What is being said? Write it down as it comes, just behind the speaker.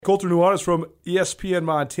Colter Nuanez from ESPN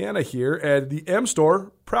Montana here, and the M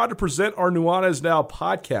Store, proud to present our Nuanez Now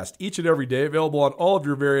podcast each and every day, available on all of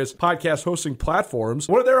your various podcast hosting platforms.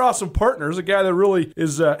 One of their awesome partners, a guy that really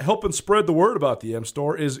is helping spread the word about the M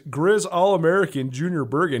Store, is Grizz All-American Junior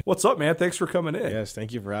Bergen. What's up, man? Thanks for coming in. Yes,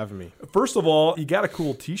 thank you for having me. First of all, you got a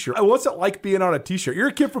cool t-shirt. What's it like being on a t-shirt? You're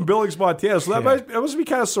a kid from Billings, Montana, so that must be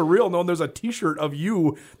kind of surreal knowing there's a t-shirt of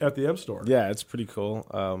you at the M Store. Yeah, it's pretty cool.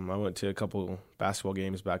 I went to a couple basketball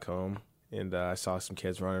games back home, and I saw some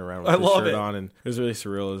kids running around with the shirt on, and it was really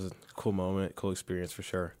surreal. It was a cool moment, cool experience for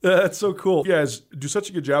sure. That's so cool. You guys do such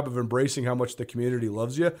a good job of embracing how much the community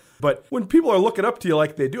loves you. But when people are looking up to you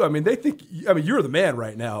like they do, they think, you're the man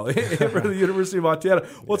right now for the University of Montana.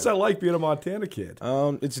 What's that like being a Montana kid?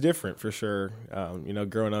 It's different for sure.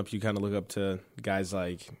 Growing up, you kind of look up to guys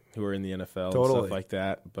like who are in the NFL and stuff like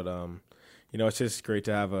that. But, it's just great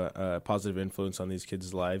to have a positive influence on these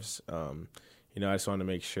kids' lives. I just want to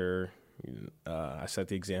make sure I set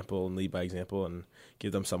the example and lead by example and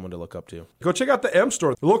give them someone to look up to. Go check out the M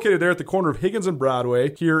Store. They're located there at the corner of Higgins and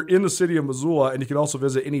Broadway here in the city of Missoula, and you can also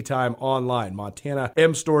visit anytime online,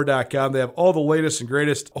 montanamstore.com. They have all the latest and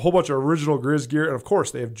greatest, a whole bunch of original Grizz gear, and of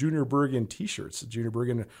course, they have Junior Bergen t-shirts. Junior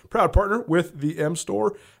Bergen, proud partner with the M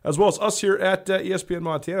Store, as well as us here at ESPN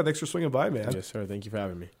Montana. Thanks for swinging by, man. Yes, sir. Thank you for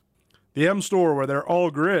having me. The M Store, where they're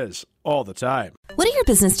all Grizz all the time. What are your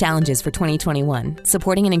business challenges for 2021?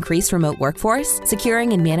 Supporting an increased remote workforce?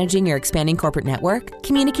 Securing and managing your expanding corporate network?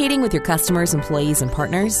 Communicating with your customers, employees, and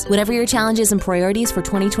partners? Whatever your challenges and priorities for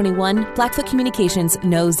 2021, Blackfoot Communications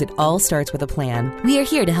knows it all starts with a plan. We are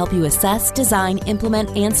here to help you assess, design,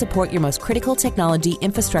 implement, and support your most critical technology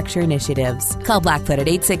infrastructure initiatives. Call Blackfoot at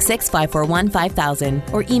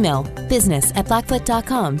 866-541-5000 or email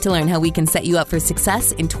business@blackfoot.com to learn how we can set you up for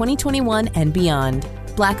success in 2021 and beyond.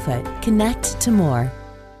 Blackfoot. Connect to more.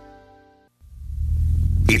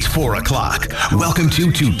 It's 4 o'clock. Welcome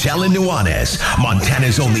to Tootell and Nuanez,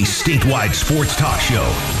 Montana's only statewide sports talk show.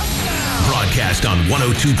 Broadcast on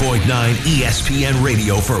 102.9 ESPN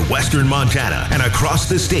Radio for Western Montana and across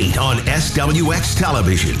the state on SWX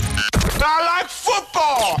television. I like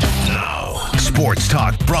football! Now, sports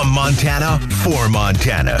talk from Montana for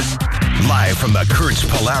Montana. Live from the Kurtz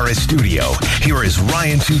Polaris studio, here is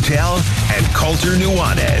Ryan Tootell and Colter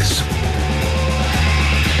Nuanez.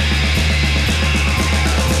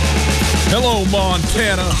 Hello,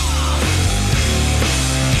 Montana.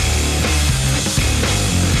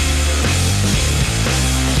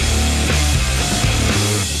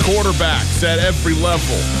 Quarterbacks at every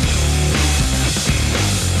level.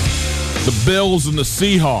 The Bills and the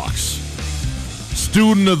Seahawks.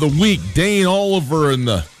 Student of the week, Dane Oliver and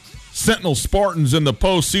the Sentinel Spartans in the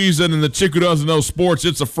postseason, and the chick who doesn't know sports.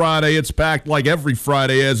 It's a Friday. It's packed like every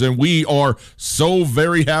Friday is, and we are so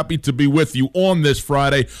very happy to be with you on this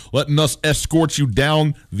Friday, letting us escort you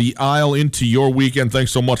down the aisle into your weekend.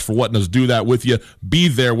 Thanks so much for letting us do that with you. Be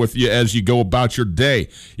there with you as you go about your day.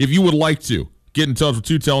 If you would like to get in touch with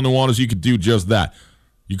Tootell and Nuanez, you could do just that.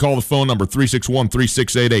 You call the phone number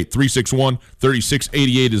 361-3688.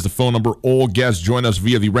 361-3688 is the phone number. All guests join us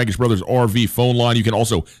via the Rankish Brothers RV phone line. You can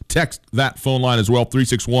also text that phone line as well,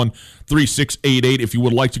 361-3688. If you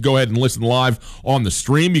would like to go ahead and listen live on the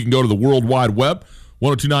stream, you can go to the World Wide Web,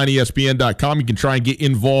 1029ESPN.com. You can try and get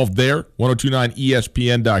involved there,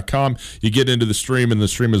 1029ESPN.com. You get into the stream, and the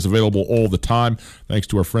stream is available all the time, thanks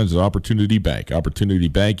to our friends at Opportunity Bank. Opportunity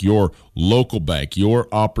Bank, your local bank, your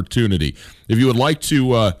opportunity. If you would like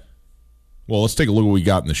to, let's take a look at what we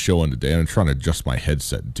got in the show today. I'm trying to adjust my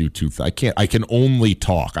headset and do two things. I can only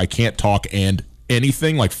talk. I can't talk and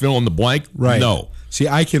anything, like fill in the blank. Right. No. See,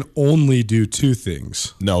 I can only do two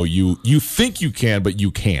things. No, you think you can, but you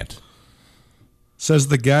can't. Says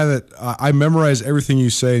the guy that I memorize everything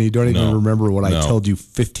you say, and you don't even remember what I told you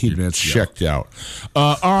 15 minutes ago. Checked out.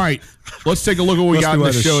 All right, let's take a look at what we got in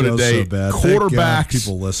the show today. So Quarterbacks,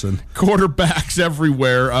 people listen. Quarterbacks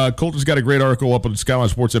everywhere. Colter's got a great article up on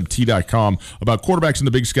SkylineSportsMT.com about quarterbacks in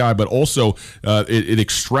the Big Sky, but also it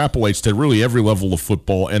extrapolates to really every level of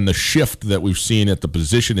football and the shift that we've seen at the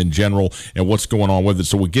position in general and what's going on with it.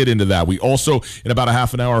 So we'll get into that. We also, in about a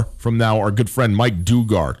half an hour from now, our good friend Mike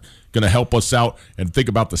Dugar going to help us out and think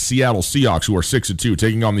about the Seattle Seahawks, who are 6-2,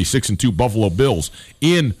 taking on the 6-2 Buffalo Bills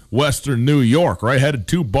in Western New York, right? Headed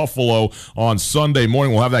to Buffalo on Sunday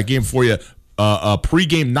morning. We'll have that game for you.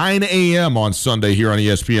 Pregame 9 a.m. on Sunday here on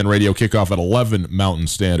ESPN Radio. Kickoff at 11 Mountain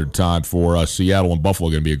Standard Time for Seattle and Buffalo.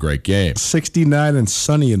 Going to be a great game. 69 and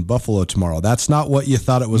sunny in Buffalo tomorrow. That's not what you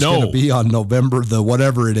thought it was going to be on November the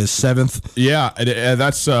whatever it is, 7th. Yeah,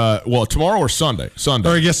 that's tomorrow or Sunday. Sunday.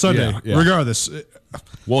 Or I guess Sunday. Yeah. Regardless.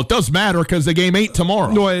 Well, it does matter because the game ain't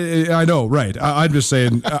tomorrow. No, I know, right. I'm just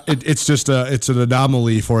saying it's just it's an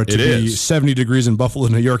anomaly for it to be 70 degrees in Buffalo,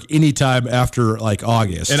 New York anytime after like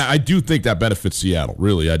August. And I do think that benefits Seattle.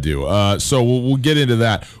 Really, I do. So we'll get into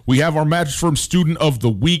that. We have our Mattress Firm Student of the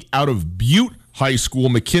Week out of Butte High School.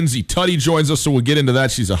 Mackenzie Tutty joins us, so we'll get into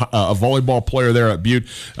that. She's a volleyball player there at Butte.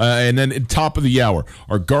 And then at top of the hour,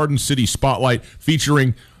 our Garden City Spotlight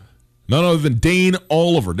featuring none other than Dane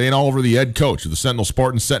Oliver. Dane Oliver, the head coach of the Sentinel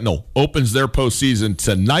Spartan Sentinel, opens their postseason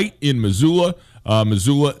tonight in Missoula,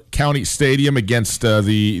 Missoula County Stadium against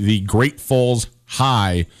the Great Falls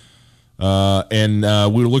High. And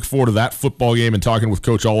we look forward to that football game and talking with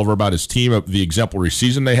Coach Oliver about his team, the exemplary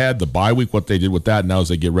season they had, the bye week, what they did with that, now as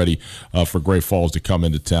they get ready for Great Falls to come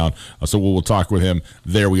into town. So we'll talk with him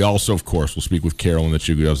there. We also, of course, will speak with Carolyn, the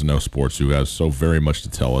chick who doesn't know sports, who has so very much to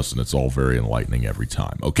tell us, and it's all very enlightening every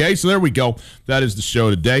time. Okay, so there we go. That is the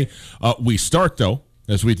show today. We start, though,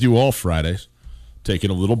 as we do all Fridays,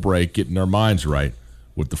 taking a little break, getting our minds right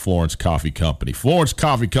with the Florence Coffee Company. Florence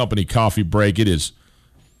Coffee Company coffee break. It is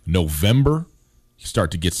November. You start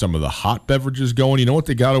to get some of the hot beverages going. You know what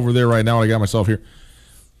they got over there right now? I got myself here.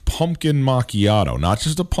 Pumpkin macchiato. Not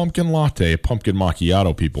just a pumpkin latte, a pumpkin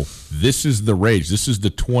macchiato, people. This is the rage. This is the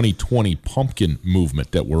 2020 pumpkin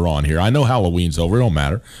movement that we're on here. I know Halloween's over. It don't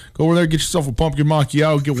matter. Go over there, get yourself a pumpkin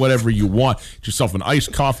macchiato, get whatever you want. Get yourself an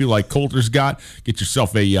iced coffee like Coulter's got. Get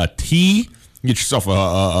yourself a tea. Get yourself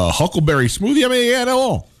a huckleberry smoothie. I mean, yeah, no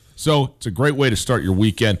all. So it's a great way to start your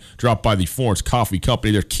weekend. Drop by the Florence Coffee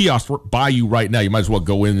Company. Their kiosks by you right now. You might as well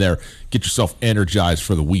go in there, get yourself energized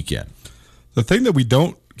for the weekend. The thing that we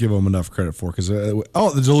don't give them enough credit for, because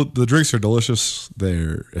the drinks are delicious.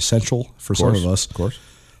 They're essential for some of us. Of course.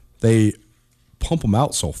 They pump them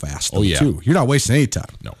out so fast, too. You're not wasting any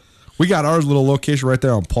time. No. We got our little location right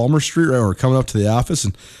there on Palmer Street, right when we're coming up to the office,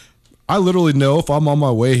 and I literally know if I'm on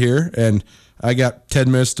my way here and I got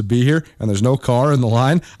 10 minutes to be here, and there's no car in the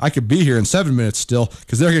line, I could be here in 7 minutes still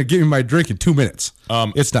because they're going to give me my drink in 2 minutes.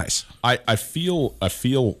 It's nice. I feel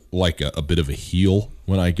like a bit of a heel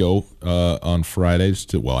when I go on Fridays.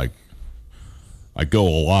 I go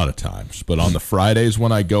a lot of times, but on the Fridays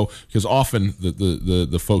when I go, because often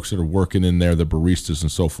the folks that are working in there, the baristas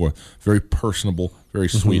and so forth, very personable, very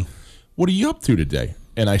sweet. Mm-hmm. What are you up to today?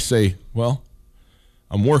 And I say, well,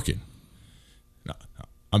 I'm working.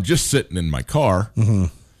 I'm just sitting in my car,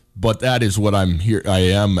 but that is what I'm here. I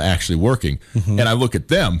am actually working, and I look at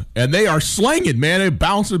them, and they are slanging, man. They're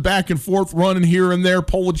bouncing back and forth, running here and there,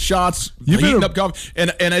 pulling shots, heating up coffee,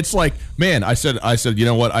 and it's like, man. I said, you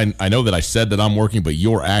know what? I know that I said that I'm working, but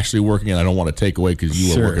you're actually working, and I don't want to take away because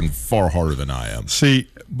you are working far harder than I am. See,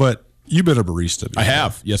 but you've been a barista before. I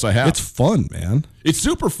have. Yes, I have. It's fun, man. It's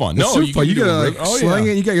super fun. It's super fun. You got to slang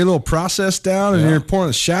it. You got your little process down, and you're pouring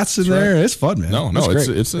the shots in there. Right. It's fun, man. No,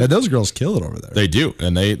 it's those girls kill it over there. They do,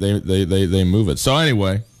 and they move it. So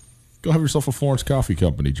anyway, go have yourself a Florence Coffee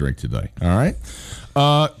Company drink today. All right,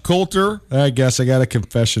 Coulter. I guess I got a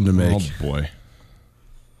confession to make. Oh boy.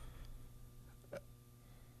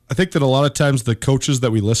 I think that a lot of times the coaches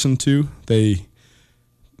that we listen to, they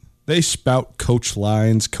spout coach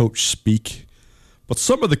lines, coach speak, but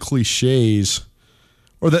some of the cliches,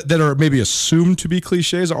 or that are maybe assumed to be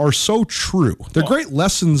cliches, are so true. They're great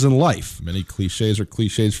lessons in life. Many cliches are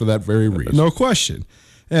cliches for that very reason. No question.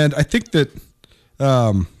 And I think that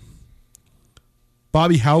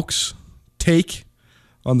Bobby Houck's take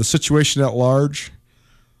on the situation at large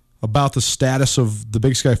about the status of the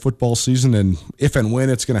Big Sky football season and if and when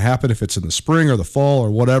it's going to happen, if it's in the spring or the fall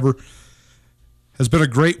or whatever, has been a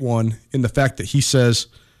great one in the fact that he says,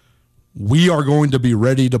 we are going to be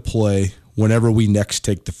ready to play whenever we next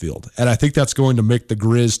take the field. And I think that's going to make the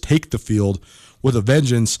Grizz take the field with a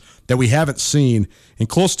vengeance that we haven't seen in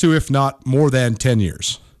close to, if not more than, 10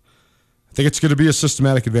 years. I think it's going to be a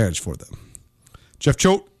systematic advantage for them. Jeff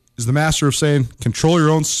Choate is the master of saying, control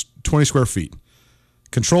your own 20 square feet.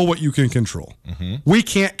 Control what you can control. Mm-hmm. We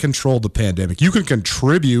can't control the pandemic. You can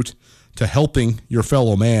contribute to helping your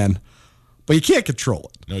fellow man, but you can't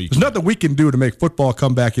control it. No, There's nothing we can do to make football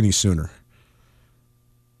come back any sooner.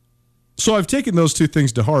 So I've taken those two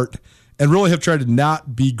things to heart and really have tried to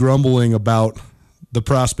not be grumbling about the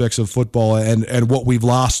prospects of football and what we've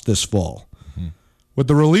lost this fall. Mm-hmm. With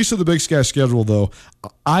the release of the Big Sky schedule, though,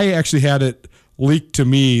 I actually had it leaked to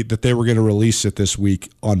me that they were going to release it this week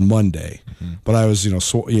on Monday. Mm-hmm. But I was,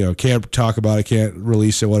 can't talk about it, can't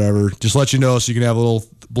release it, whatever. Just let you know so you can have a little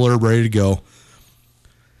blurb ready to go.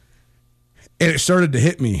 And it started to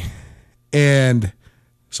hit me. And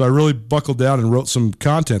so I really buckled down and wrote some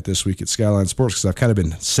content this week at Skyline Sports because I've kind of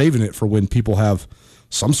been saving it for when people have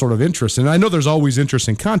some sort of interest. And I know there's always interest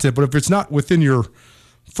in content, but if it's not within your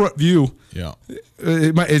front view,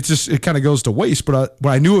 it kind of goes to waste. But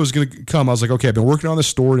when I knew it was going to come, I was like, okay, I've been working on this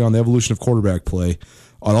story on the evolution of quarterback play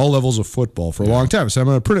on all levels of football for a long time. I said, I'm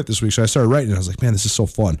going to print it this week. So I started writing it. I was like, man, this is so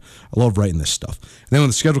fun. I love writing this stuff. And then when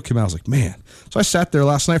the schedule came out, I was like, man. So I sat there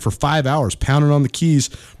last night for 5 hours, pounding on the keys,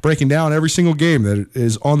 breaking down every single game that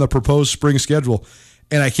is on the proposed spring schedule.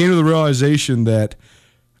 And I came to the realization that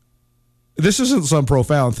this isn't some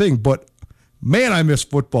profound thing, but man, I miss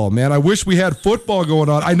football, man. I wish we had football going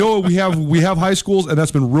on. I know we have high schools, and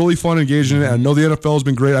that's been really fun engaging in it. I know the NFL has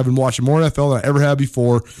been great. I've been watching more NFL than I ever have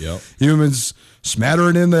before. Yep. Even been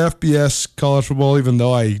smattering in the FBS college football, even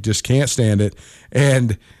though I just can't stand it.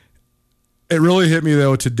 And it really hit me,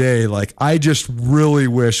 though, today. Like, I just really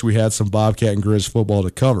wish we had some Bobcat and Grizz football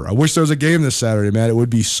to cover. I wish there was a game this Saturday, man. It would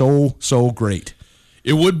be so, so great.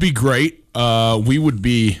 It would be great. We would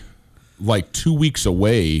be like 2 weeks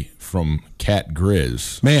away from Cat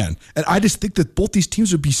Grizz. Man, and I just think that both these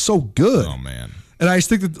teams would be so good. Oh, man. And I just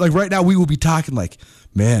think that, like, right now we will be talking like,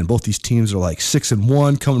 man, both these teams are like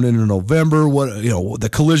 6-1 coming into November. The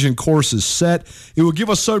collision course is set. It will give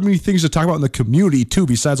us so many things to talk about in the community too,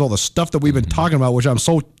 besides all the stuff that we've been talking about, which I'm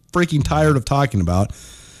so freaking tired of talking about.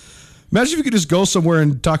 Imagine if you could just go somewhere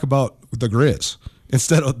and talk about the Grizz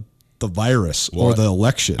instead of the virus or the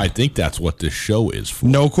election. I think that's what this show is for.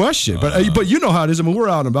 No question. But you know how it is. I mean, we're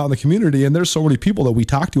out and about in the community, and there's so many people that we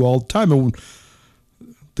talk to all the time, and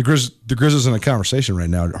the Grizz isn't a conversation right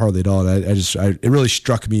now, hardly at all. And it really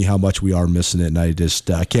struck me how much we are missing it, and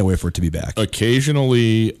I can't wait for it to be back.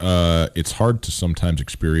 Occasionally, it's hard to sometimes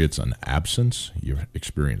experience an absence. You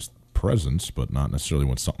experience presence, but not necessarily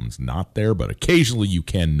when something's not there. But occasionally, you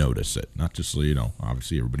can notice it. Not just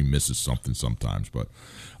obviously everybody misses something sometimes, but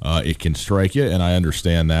it can strike you, and I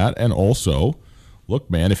understand that. And also, look,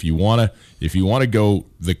 man, if you want to go,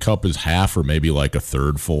 the cup is half or maybe like a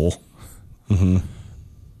third full. Mm-hmm.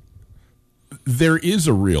 There is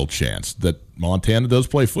a real chance that Montana does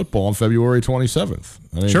play football on February 27th.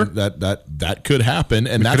 I mean, sure. That could happen,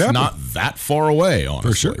 and that's not that far away,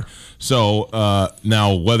 honestly. For sure. So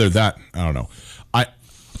now whether that, I don't know.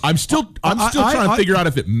 I'm still trying to figure out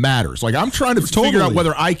if it matters. Like, I'm trying to figure out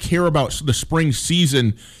whether I care about the spring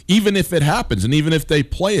season, even if it happens and even if they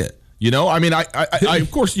play it. I mean, I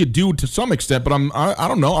of course you do to some extent, but I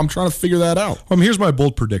don't know. I'm trying to figure that out. Here's my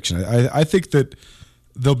bold prediction. I think that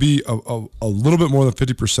there'll be a little bit more than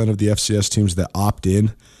 50% of the FCS teams that opt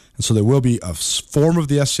in. And so there will be a form of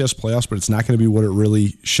the FCS playoffs, but it's not going to be what it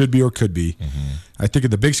really should be or could be. Mm-hmm. I think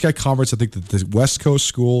in the Big Sky Conference, I think that the West Coast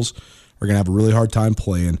schools are going to have a really hard time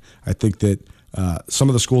playing. I think that some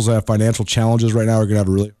of the schools that have financial challenges right now are going to have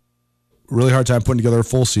a really, really hard time putting together a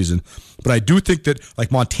full season. But I do think that,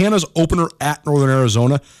 like Montana's opener at Northern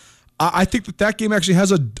Arizona, I think that game actually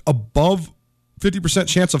has a above 50%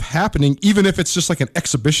 chance of happening, even if it's just like an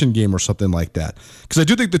exhibition game or something like that. Because I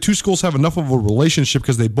do think the two schools have enough of a relationship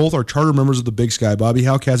because they both are charter members of the Big Sky. Bobby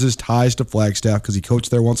Houck has his ties to Flagstaff because he coached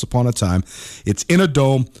there once upon a time. It's in a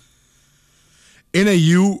dome.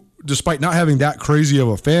 NAU, despite not having that crazy of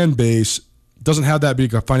a fan base, doesn't have that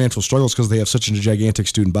big of financial struggles because they have such a gigantic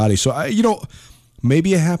student body. So,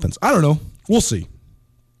 maybe it happens. I don't know. We'll see.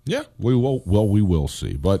 Yeah, we will. Well, we will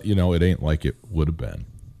see. But, it ain't like it would have been,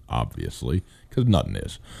 obviously, because nothing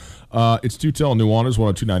is. It's Tootell, Nuanez,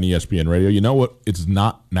 102.9 ESPN Radio. You know what? It's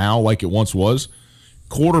not now like it once was.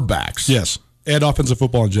 Quarterbacks. Yes, and offensive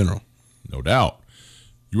football in general. No doubt.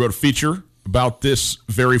 You wrote a feature about this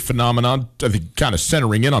very phenomenon, I think kind of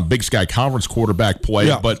centering in on Big Sky Conference quarterback play,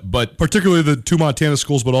 but particularly the two Montana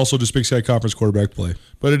schools, but also just Big Sky Conference quarterback play.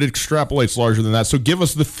 But it extrapolates larger than that. So give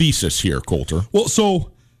us the thesis here, Coulter. Well,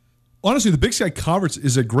 so honestly, the Big Sky Conference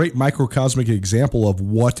is a great microcosmic example of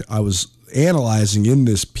what I was analyzing in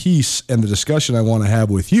this piece and the discussion I want to have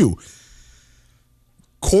with you.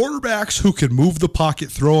 Quarterbacks who can move the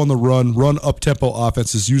pocket, throw on the run up-tempo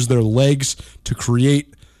offenses, use their legs to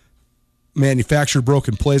create manufactured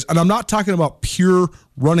broken plays. And I'm not talking about pure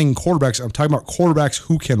running quarterbacks. I'm talking about quarterbacks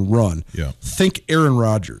who can run. Yeah. Think Aaron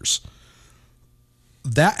Rodgers.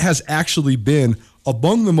 That has actually been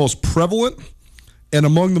among the most prevalent and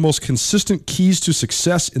among the most consistent keys to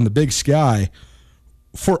success in the Big Sky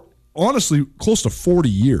for, honestly, close to 40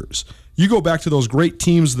 years. You go back to those great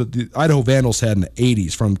teams that the Idaho Vandals had in the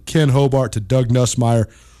 80s, from Ken Hobart to Doug Nussmeier.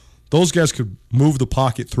 Those guys could move the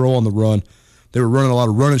pocket, throw on the run. They were running a lot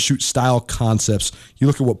of run-and-shoot style concepts. You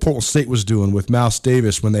look at what Portland State was doing with Mouse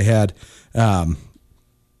Davis when they had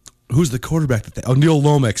who's the quarterback that Neil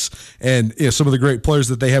Lomax, and some of the great players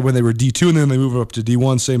that they had when they were D2, and then they move up to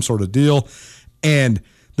D1, same sort of deal. And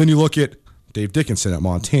then you look at Dave Dickinson at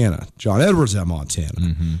Montana, John Edwards at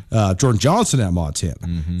Montana, Jordan Johnson at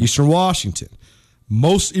Montana, Eastern Washington,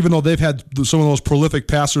 even though they've had some of the most prolific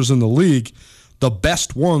passers in the league, the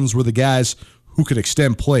best ones were the guys who could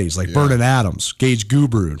extend plays, like Vernon Adams, Gage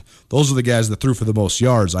Gubrud. Those are the guys that threw for the most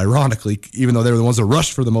yards, ironically, even though they were the ones that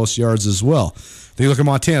rushed for the most yards as well. Then you look at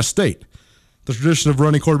Montana State. The tradition of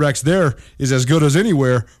running quarterbacks there is as good as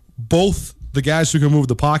anywhere. Both the guys who can move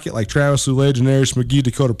the pocket, like Travis Lulay, Janarius McGee,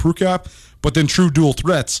 Dakota Prukop, but then true dual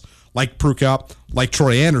threats, like Prukop, like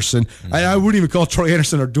Troy Anderson. I wouldn't even call Troy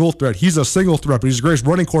Anderson a dual threat. He's a single threat, but he's the greatest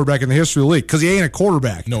running quarterback in the history of the league because he ain't a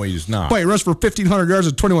quarterback. No, he's not. But he rushed for 1,500 yards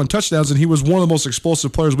and 21 touchdowns, and he was one of the most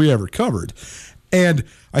explosive players we ever covered. And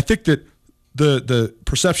I think that the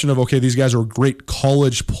perception of, okay, these guys are great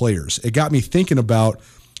college players, it got me thinking about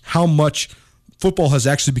how much football has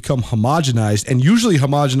actually become homogenized, and usually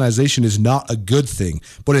homogenization is not a good thing.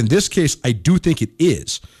 But in this case, I do think it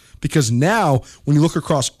is. Because now, when you look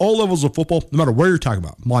across all levels of football, no matter where you're talking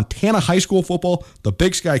about, Montana high school football, the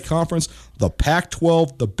Big Sky Conference, the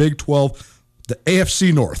Pac-12, the Big 12, the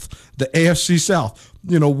AFC North, the AFC South,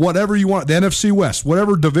 whatever you want, the NFC West,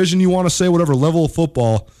 whatever division you want to say, whatever level of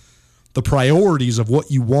football, the priorities of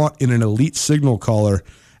what you want in an elite signal caller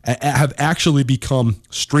have actually become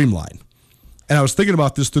streamlined. And I was thinking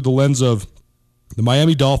about this through the lens of the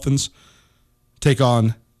Miami Dolphins take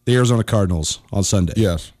on the Arizona Cardinals on Sunday.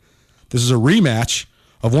 Yes. This is a rematch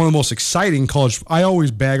of one of the most exciting college. I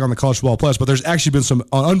always bag on the college football playoffs, but there's actually been some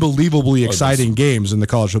unbelievably exciting games in the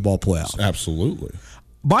college football playoffs. Absolutely.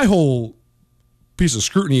 My whole piece of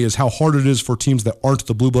scrutiny is how hard it is for teams that aren't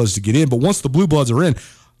the Blue Bloods to get in. But once the Blue Bloods are in,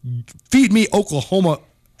 feed me Oklahoma,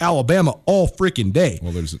 Alabama all freaking day.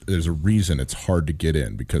 Well, there's a reason it's hard to get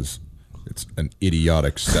in because it's an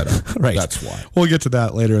idiotic setup. Right. That's why. We'll get to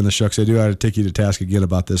that later in the show because I do have to take you to task again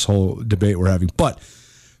about this whole debate we're having. But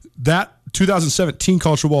that 2017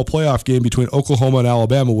 college football playoff game between Oklahoma and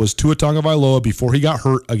Alabama was Tua Tagovailoa before he got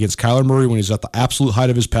hurt against Kyler Murray when he was at the absolute height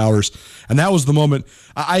of his powers. And that was the moment.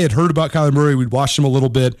 I had heard about Kyler Murray. We'd watched him a little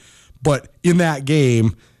bit. But in that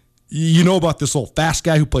game, you know about this little fast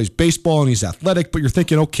guy who plays baseball and he's athletic, but you're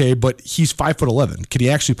thinking, okay, but he's 5'11". Can he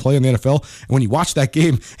actually play in the NFL? And when you watch that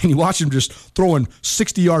game and you watch him just throwing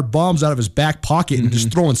 60-yard bombs out of his back pocket and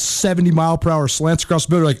just throwing 70-mile-per-hour slants across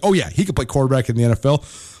the middle, you're like, oh, yeah, he could play quarterback in the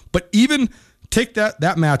NFL. But even take that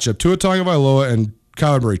matchup, Tua Tagovailoa and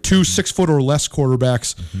Kyler Murray, two 6-foot or less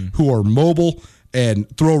quarterbacks who are mobile and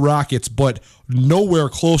throw rockets, but nowhere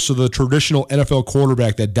close to the traditional NFL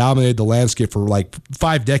quarterback that dominated the landscape for like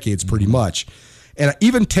 5 decades pretty much. And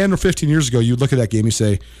even 10 or 15 years ago, you'd look at that game and you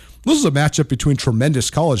say, this is a matchup between tremendous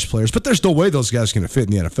college players, but there's no way those guys are going to fit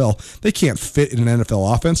in the NFL. They can't fit in an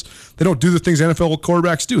NFL offense. They don't do the things NFL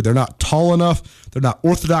quarterbacks do. They're not tall enough. They're not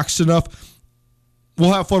orthodox enough.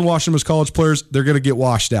 We'll have fun watching them as college players. They're going to get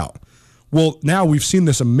washed out. Well, now we've seen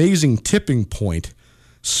this amazing tipping point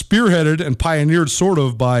spearheaded and pioneered sort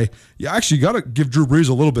of by, you actually got to give Drew Brees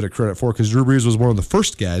a little bit of credit for it because Drew Brees was one of the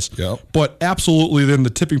first guys. Yep. But absolutely then the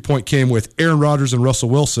tipping point came with Aaron Rodgers and Russell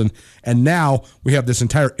Wilson, and now we have this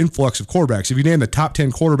entire influx of quarterbacks. If you name the top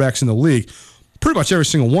 10 quarterbacks in the league, pretty much every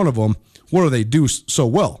single one of them, what do they do so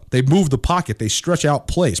well? They move the pocket. They stretch out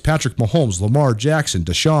plays. Patrick Mahomes, Lamar Jackson,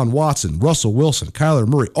 Deshaun Watson, Russell Wilson, Kyler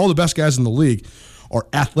Murray, all the best guys in the league are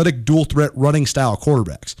athletic dual-threat running style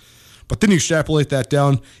quarterbacks. But then you extrapolate that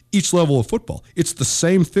down each level of football. It's the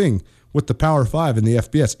same thing with the Power 5 in the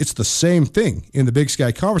FBS. It's the same thing in the Big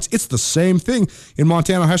Sky Conference. It's the same thing in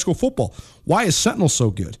Montana high school football. Why is Sentinel so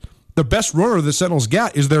good? The best runner that Sentinel's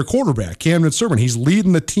got is their quarterback, Camden Sermon. He's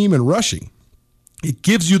leading the team in rushing. It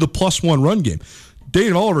gives you the +1 run game.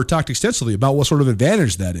 Dave Oliver talked extensively about what sort of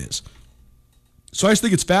advantage that is. So I just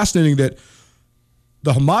think it's fascinating that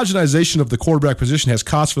the homogenization of the quarterback position has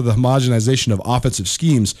caused for the homogenization of offensive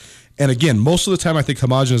schemes. And again, most of the time I think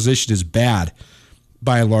homogenization is bad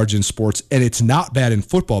by and large in sports, and it's not bad in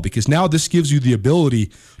football because now this gives you the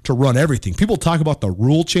ability to run everything. People talk about the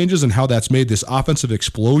rule changes and how that's made this offensive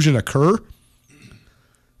explosion occur.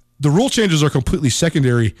 The rule changes are completely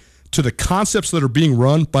secondary to the concepts that are being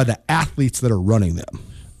run by the athletes that are running them.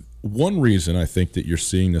 One reason I think that you're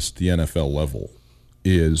seeing this at the NFL level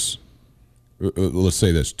is, let's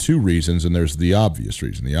say there's 2 reasons, and there's the obvious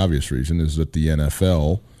reason. The obvious reason is that the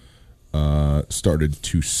NFL started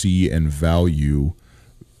to see and value,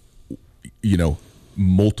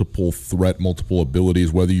 multiple threat, multiple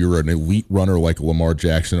abilities, whether you're an elite runner like Lamar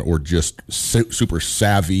Jackson or just super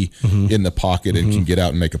savvy in the pocket and can get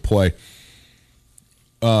out and make a play.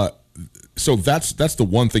 So that's the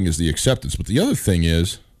one thing is the acceptance. But the other thing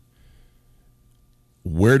is,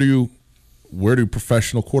 where do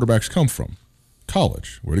professional quarterbacks come from?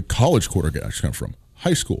 College. Where do college quarterbacks come from?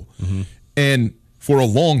 High school. And for a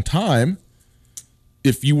long time,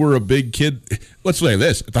 if you were a big kid, let's say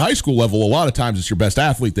this, at the high school level, a lot of times it's your best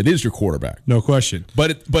athlete that is your quarterback. No question.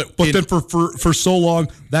 But then for so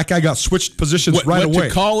long, that guy got switched positions right away. Went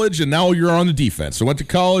to college, and now you're on the defense. So went to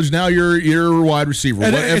college, now you're a wide receiver.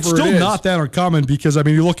 And it's still not that uncommon because, I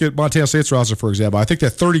mean, you look at Montana State's roster, for example. I think that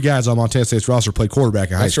 30 guys on Montana State's roster played quarterback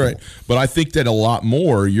in high school. That's right. But I think that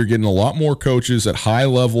you're getting a lot more coaches at high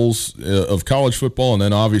levels of college football and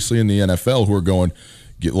then obviously in the NFL who are going,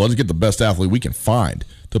 let's get the best athlete we can find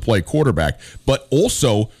to play quarterback. But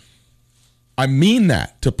also, I mean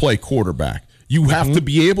that, to play quarterback. You have to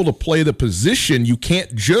be able to play the position. You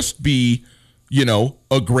can't just be,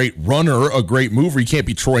 a great runner, a great mover. You can't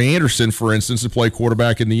be Troy Anderson, for instance, to play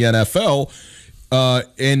quarterback in the NFL.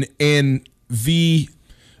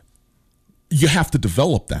 You have to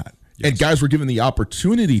develop that. Yes. And guys were given the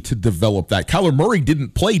opportunity to develop that. Kyler Murray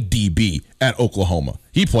didn't play DB at Oklahoma.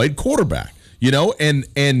 He played quarterback.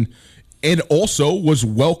 And also was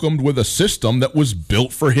welcomed with a system that was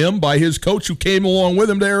built for him by his coach who came along with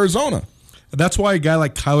him to Arizona. That's why a guy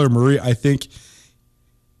like Kyler Murray, I think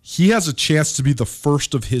he has a chance to be the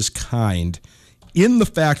first of his kind in the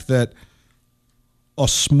fact that a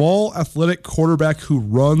small athletic quarterback who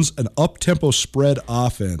runs an up-tempo spread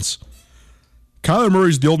offense, Kyler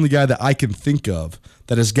Murray's the only guy that I can think of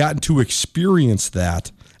that has gotten to experience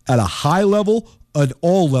that at a high level at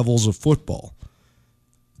all levels of football.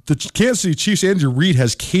 The Kansas City Chiefs, Andrew Reid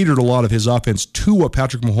has catered a lot of his offense to what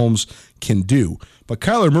Patrick Mahomes can do. But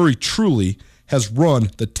Kyler Murray truly has run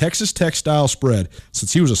the Texas Tech style spread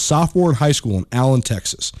since he was a sophomore in high school in Allen,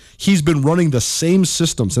 Texas. He's been running the same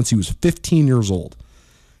system since he was 15 years old.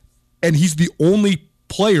 And he's the only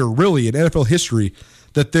player really in NFL history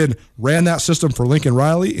that then ran that system for Lincoln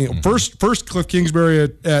Riley. First Cliff Kingsbury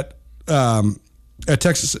at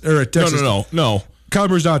Texas. No. Kyler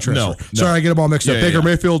Murray's not a transfer. No. Sorry, I get them all mixed up. Baker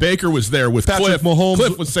Mayfield. Baker was there with Patrick Cliff. Mahomes.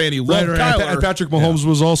 Cliff was saying he loved Kyler. And Patrick Mahomes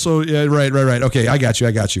was also, right. Okay, I got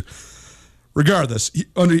you. Regardless,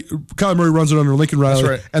 Kyler Murray runs it under Lincoln Riley,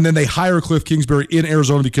 right. And then they hire Cliff Kingsbury in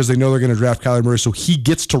Arizona because they know they're going to draft Kyler Murray, so he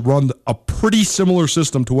gets to run a pretty similar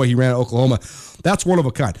system to what he ran at Oklahoma. That's one of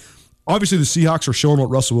a kind. Obviously, the Seahawks are showing what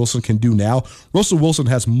Russell Wilson can do now. Russell Wilson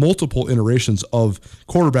has multiple iterations of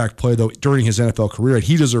quarterback play, though, during his NFL career, and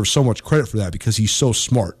he deserves so much credit for that because he's so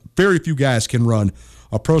smart. Very few guys can run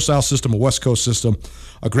a pro-style system, a West Coast system,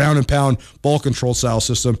 a ground-and-pound, ball-control style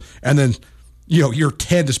system, and then, year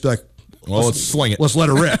 10 just be like, well, let's swing it. Let's let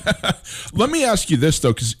it rip. Let me ask you this,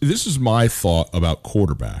 though, because this is my thought about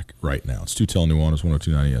quarterback right now. It's Tootell, Nuanez,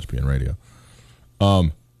 102.9 ESPN Radio.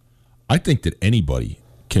 I think that anybody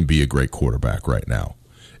can be a great quarterback right now.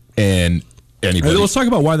 And anybody. Let's talk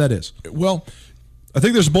about why that is. Well, I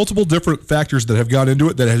think there's multiple different factors that have gone into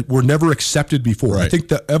it that were never accepted before. Right. I think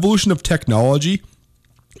the evolution of technology,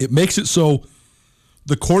 it makes it so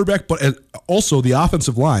the quarterback, but also the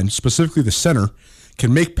offensive line, specifically the center,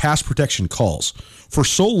 can make pass protection calls. For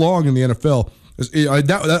so long in the NFL,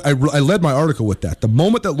 I led my article with that. The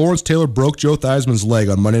moment that Lawrence Taylor broke Joe Theismann's leg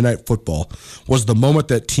on Monday Night Football was the moment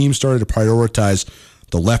that teams started to prioritize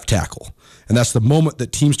the left tackle. And that's the moment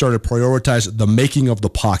that teams started to prioritize the making of the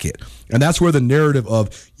pocket. And that's where the narrative of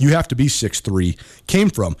you have to be 6'3" came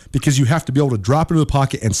from, because you have to be able to drop into the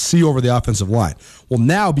pocket and see over the offensive line. Well,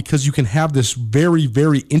 now, because you can have this very,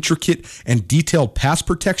 very intricate and detailed pass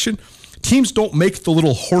protection, teams don't make the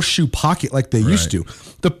little horseshoe pocket like they used to.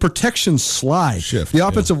 The protections slide. The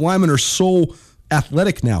offensive linemen are so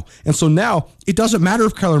athletic now. And so now it doesn't matter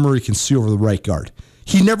if Kyler Murray can see over the right guard.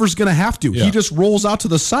 He never's going to have to. Yeah. He just rolls out to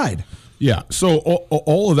the side. Yeah, so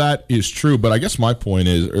all of that is true, but I guess my point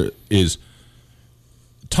is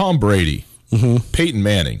Tom Brady, Peyton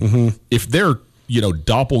Manning, if their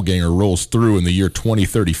doppelganger rolls through in the year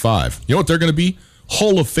 2035, you know what they're going to be?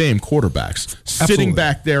 Hall of Fame quarterbacks. Absolutely. Sitting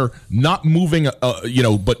back there, not moving,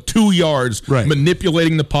 but 2 yards,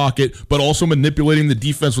 manipulating the pocket, but also manipulating the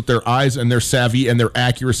defense with their eyes and their savvy and their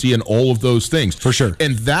accuracy and all of those things. For sure.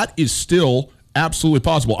 And that is still absolutely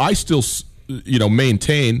possible. I still,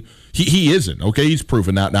 maintain he isn't, okay? He's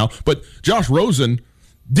proven that now. But Josh Rosen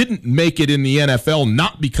didn't make it in the NFL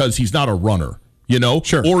not because he's not a runner,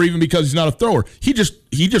 or even because he's not a thrower. He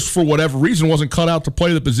just for whatever reason wasn't cut out to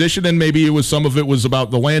play the position, and maybe some of it was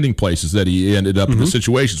about the landing places that he ended up in the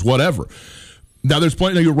situations, whatever. Now there's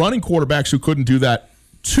plenty of running quarterbacks who couldn't do that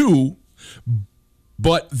too,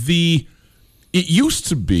 but it used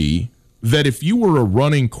to be that if you were a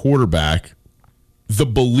running quarterback, the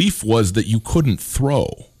belief was that you couldn't throw.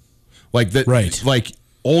 Like that, like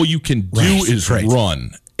all you can do is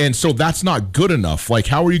run. And so that's not good enough. Like,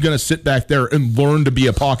 how are you going to sit back there and learn to be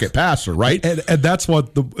a pocket passer, right? And that's what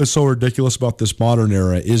is so ridiculous about this modern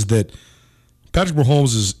era is that Patrick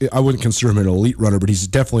Mahomes is, I wouldn't consider him an elite runner, but he's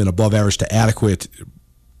definitely an above average to adequate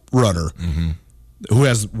runner who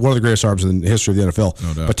has one of the greatest arms in the history of the NFL.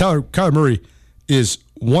 No doubt. But Kyler Murray is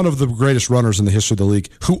one of the greatest runners in the history of the league,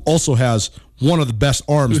 who also has one of the best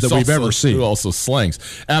arms that we've ever seen. Who also slings.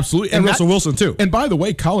 Absolutely. And Russell Wilson, too. And by the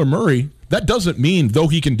way, Kyler Murray, that doesn't mean, though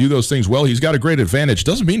he can do those things well, he's got a great advantage,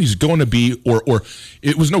 doesn't mean he's going to be, or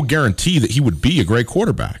it was no guarantee that he would be a great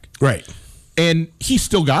quarterback. Right. And he's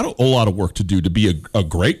still got a lot of work to do to be a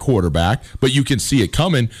great quarterback, but you can see it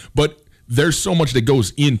coming. But there's so much that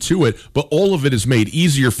goes into it, but all of it is made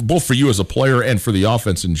easier for both for you as a player and for the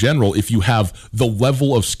offense in general if you have the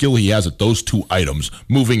level of skill he has at those two items,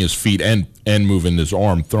 moving his feet and moving his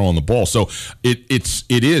arm, throwing the ball. So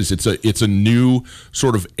it's a new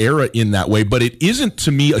sort of era in that way, but it isn't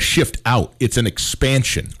to me a shift out. It's an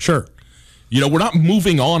expansion. Sure. We're not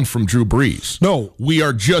moving on from Drew Brees. No. We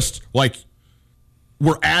are just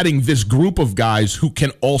we're adding this group of guys who can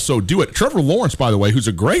also do it. Trevor Lawrence, by the way, who's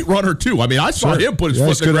a great runner too. I mean, I saw him put his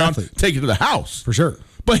foot in the ground, take it to the house. For sure.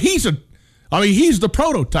 But he's the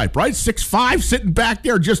prototype, right? 6'5", sitting back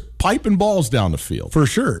there just piping balls down the field. For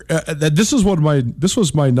sure. This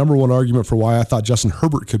was my number one argument for why I thought Justin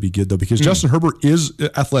Herbert could be good, though, because Justin Herbert is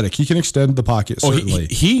athletic. He can extend the pocket, certainly.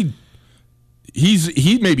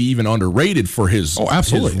 He may be even underrated for his. Oh,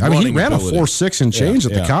 absolutely. His he ran ability. A 4.6 and change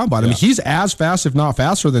at the combine. I mean, he's as fast, if not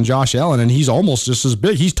faster, than Josh Allen, and he's almost just as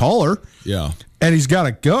big. He's taller. Yeah. And he's got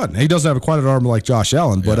a gun. He doesn't have quite an arm like Josh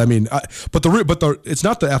Allen, but I mean, it's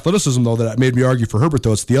not the athleticism though that made me argue for Herbert.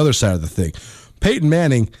 Though it's the other side of the thing. Peyton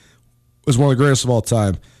Manning was one of the greatest of all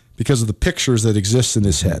time because of the pictures that exist in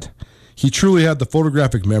his head. He truly had the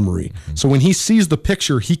photographic memory. So when he sees the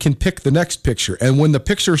picture, he can pick the next picture. And when the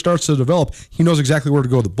picture starts to develop, he knows exactly where to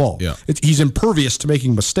go with the ball. Yeah. He's impervious to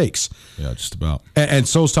making mistakes. Yeah, just about. And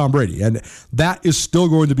so is Tom Brady. And that is still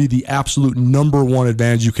going to be the absolute number one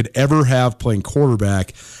advantage you could ever have playing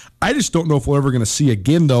quarterback. I just don't know if we're ever going to see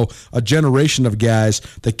again, though, a generation of guys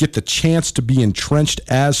that get the chance to be entrenched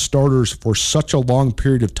as starters for such a long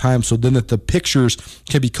period of time so then that the pictures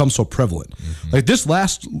can become so prevalent. Like this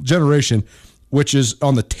last generation, which is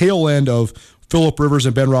on the tail end of Phillip Rivers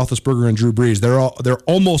and Ben Roethlisberger and Drew Brees, they're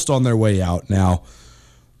almost on their way out now.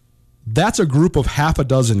 That's a group of half a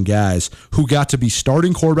dozen guys who got to be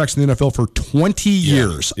starting quarterbacks in the NFL for 20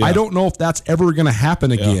 years. Yeah. I don't know if that's ever going to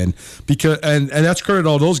happen again because and that's credit to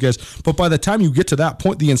all those guys. But by the time you get to that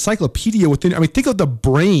point, the encyclopedia within, I mean, think of the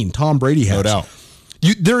brain Tom Brady has. No doubt.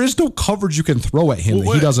 There is no coverage you can throw at him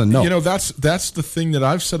that he doesn't know. That's the thing that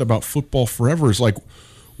I've said about football forever is like,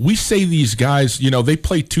 we say these guys, they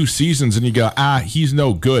play 2 seasons and you go, he's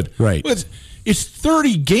no good. Right. But it's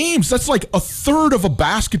 30 games. That's like a third of a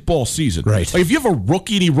basketball season. Right. Like if you have a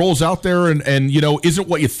rookie and he rolls out there and isn't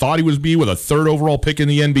what you thought he was be with a 3rd overall pick in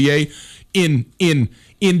the NBA,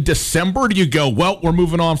 in December, do you go, well, we're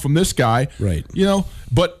moving on from this guy? Right.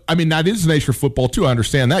 But I mean, that is the nature of football too. I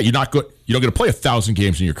understand that. You're not good. You don't get to play 1,000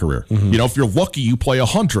 games in your career. If you're lucky, you play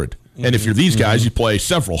 100. And if you're these guys, you play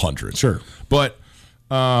several hundred. Sure. But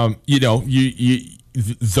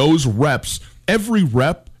those reps, every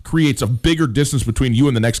rep creates a bigger distance between you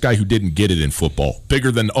and the next guy who didn't get it in football,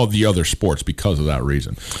 bigger than all the other sports because of that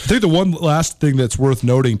reason. I think the one last thing that's worth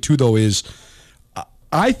noting, too, though, is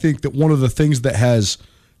I think that one of the things that has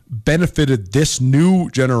benefited this new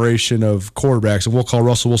generation of quarterbacks, and we'll call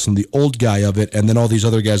Russell Wilson the old guy of it, and then all these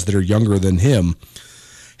other guys that are younger than him,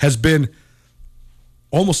 has been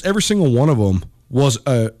almost every single one of them was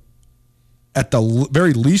at the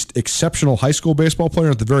very least exceptional high school baseball player,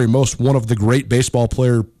 at the very most one of the great baseball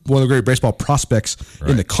prospects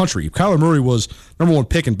in the country. Kyler Murray was number 1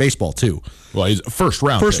 pick in baseball too. Well, he's a first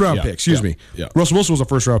round pick. Excuse me. Yeah. Russell Wilson was a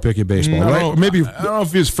first round pick in baseball, right? Maybe I don't know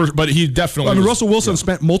if he's first, but he definitely. Russell Wilson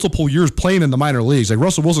spent multiple years playing in the minor leagues. Like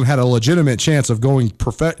Russell Wilson had a legitimate chance of going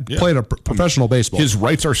playing a professional baseball. His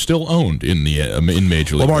rights are still owned in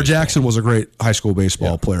Major League. Lamar Jackson was a great high school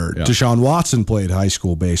baseball player. Yeah. Deshaun Watson played high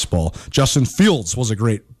school baseball. Justin Fields was a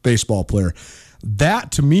great baseball player.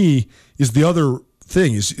 That to me is the other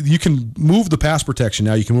thing is you can move the pass protection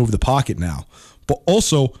now, you can move the pocket now, but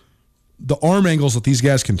also the arm angles that these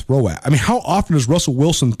guys can throw at. I mean, how often does Russell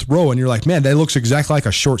Wilson throw and you're like, man, that looks exactly like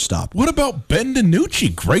a shortstop? What about Ben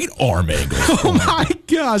DiNucci? Great arm angles. Oh my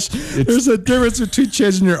gosh. There's a difference between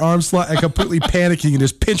changing your arm slot and completely panicking and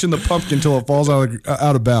just pinching the pumpkin until it falls out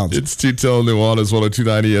of bounds. It's Tootell, Nuanez,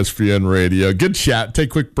 102.9 ESPN Radio. Good chat. Take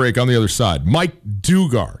a quick break on the other side. Mike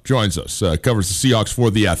Dugar joins us, covers the Seahawks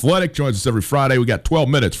for The Athletic, joins us every Friday. We got 12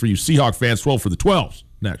 minutes for you Seahawk fans, 12 for the 12s.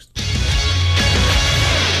 Next.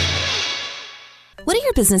 What are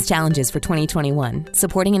your business challenges for 2021?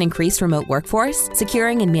 Supporting an increased remote workforce?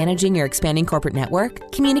 Securing and managing your expanding corporate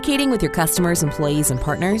network? Communicating with your customers, employees, and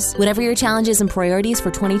partners? Whatever your challenges and priorities for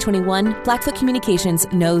 2021, Blackfoot Communications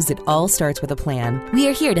knows it all starts with a plan. We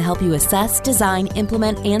are here to help you assess, design,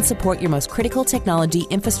 implement, and support your most critical technology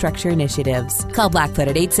infrastructure initiatives. Call Blackfoot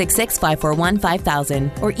at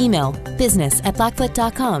 866-541-5000 or email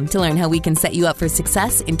business@blackfoot.com to learn how we can set you up for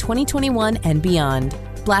success in 2021 and beyond.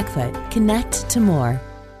 Blackfoot, connect to more.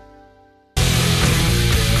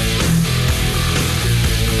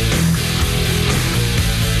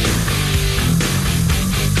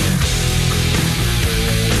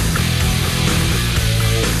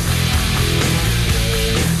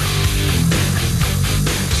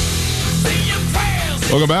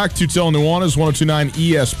 Welcome back to Tootell Nuanez, 102.9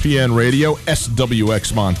 ESPN Radio,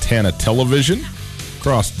 SWX Montana Television,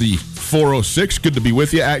 across the 406. Good to be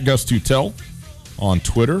with you at Gus Tootell on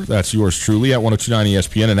Twitter. That's yours truly at 102.9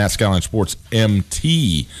 ESPN and at Skyline Sports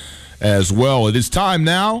MT as well. It is time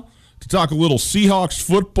now to talk a little Seahawks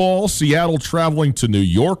football. Seattle traveling to New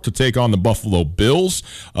York to take on the Buffalo Bills.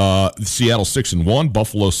 Seattle 6-1,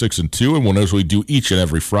 Buffalo 6-2, and one knows we do each and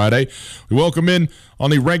every Friday. We welcome in on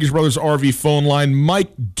the Rankish Brothers RV phone line, Mike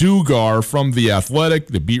Dugar from The Athletic,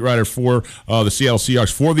 the beat writer for the Seattle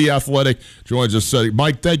Seahawks for The Athletic, joins us.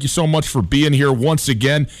 Mike, thank you so much for being here once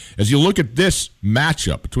again. As you look at this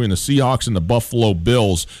matchup between the Seahawks and the Buffalo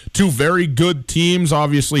Bills, two very good teams,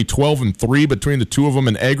 obviously 12-3 between the two of them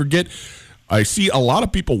in aggregate. I see a lot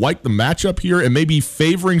of people like the matchup here and maybe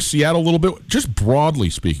favoring Seattle a little bit. Just broadly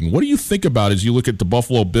speaking, what do you think about as you look at the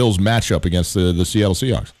Buffalo Bills matchup against the Seattle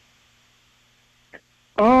Seahawks?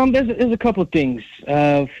 There's a couple of things.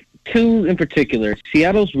 Two in particular.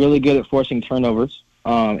 Seattle's really good at forcing turnovers,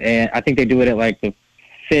 and I think they do it at like the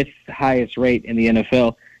 5th highest rate in the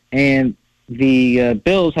NFL. And the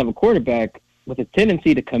Bills have a quarterback with a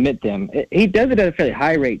tendency to commit them. He does it at a fairly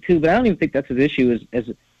high rate too, but I don't even think that's his issue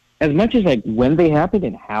as much as like when they happen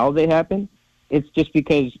and how they happen. It's just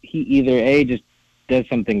because he either just does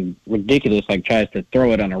something ridiculous, like tries to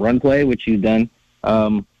throw it on a run play, which he's done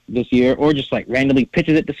this year, or just like randomly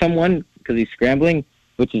pitches it to someone because he's scrambling,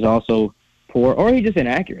 which is also poor, or he's just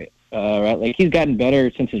inaccurate. Right? Like he's gotten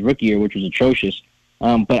better since his rookie year, which was atrocious.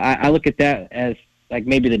 But I look at that as like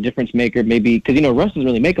maybe the difference maker, maybe because Russ doesn't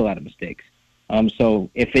really make a lot of mistakes. So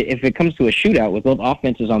if it comes to a shootout with both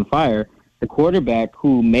offenses on fire, the quarterback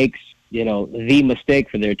who makes the mistake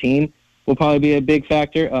for their team will probably be a big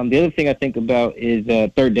factor. The other thing I think about is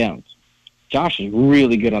third downs. Josh is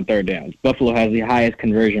really good on third downs. Buffalo has the highest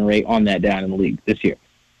conversion rate on that down in the league this year.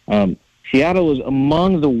 Seattle is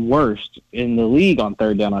among the worst in the league on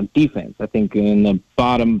third down on defense, I think in the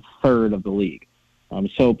bottom third of the league.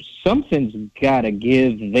 So something's got to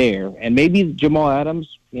give there. And maybe Jamal Adams,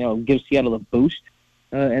 gives Seattle a boost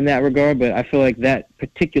in that regard, but I feel like that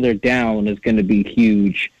particular down is going to be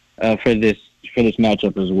huge for this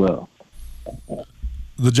matchup as well.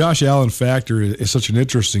 The Josh Allen factor is such an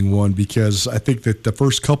interesting one because I think that the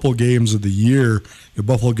first couple games of the year,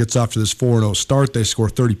 Buffalo gets off to this 4-0 start. They score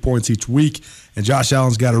 30 points each week, and Josh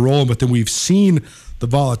Allen's got to roll. But then we've seen the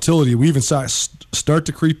volatility. We even saw it start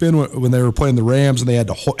to creep in when they were playing the Rams, and they had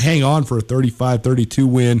to hang on for a 35-32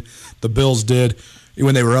 win. The Bills did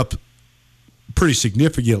when they were up pretty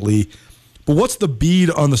significantly. But what's the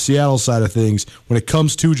bead on the Seattle side of things when it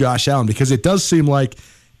comes to Josh Allen? Because it does seem like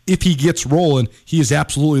if he gets rolling, he is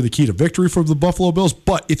absolutely the key to victory for the Buffalo Bills.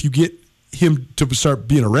 But if you get him to start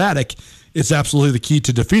being erratic, it's absolutely the key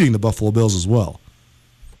to defeating the Buffalo Bills as well.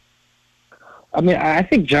 I mean, I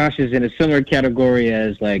think Josh is in a similar category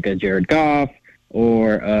as like a Jared Goff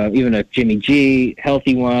or even a Jimmy G,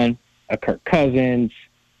 healthy one, a Kirk Cousins.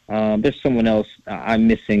 There's someone else I'm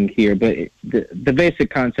missing here. But the basic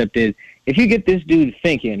concept is if you get this dude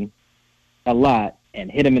thinking a lot and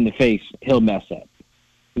hit him in the face, he'll mess up.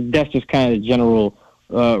 That's just kind of the general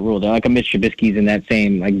rule there. Like a Mitch Trubisky's in that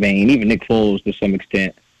same vein. Even Nick Foles to some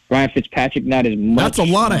extent. Ryan Fitzpatrick, not as much. That's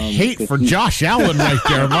a lot of hate for Josh Allen right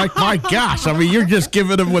there. Like, my gosh. I mean, you're just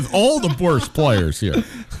giving him with all the worst players here.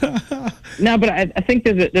 No, but I think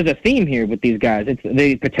there's a theme here with these guys.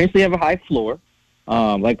 They potentially have a high floor.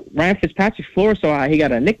 Like Ryan Fitzpatrick's floor is so high, he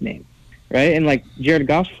got a nickname, right? And like Jared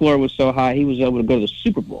Goff's floor was so high, he was able to go to the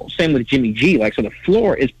Super Bowl. Same with Jimmy G. So the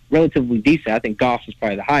floor is relatively decent. I think Goff's is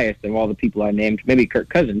probably the highest of all the people I named, maybe Kirk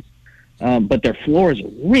Cousins. But their floors are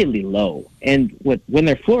really low. And when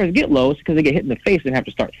their floors get low, it's because they get hit in the face and have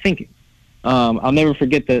to start thinking. I'll never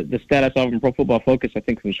forget the stat I saw from Pro Football Focus, I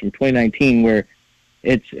think it was from 2019, where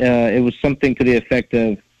it was something to the effect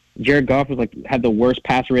of Jared Goff had the worst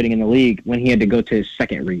passer rating in the league when he had to go to his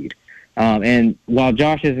second read. And while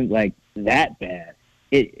Josh isn't that bad,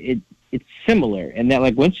 it's similar, and that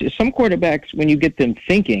like once some quarterbacks, when you get them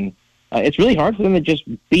thinking, it's really hard for them to just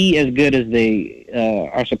be as good as they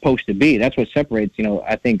are supposed to be. That's what separates,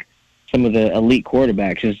 I think, some of the elite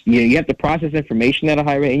quarterbacks is you have to process information at a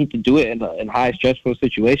high rate, and you have to do it in high stressful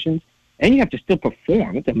situations, and you have to still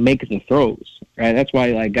perform. You have to make the throws, right? That's why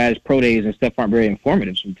like guys' pro days and stuff aren't very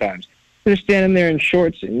informative sometimes. They're standing there in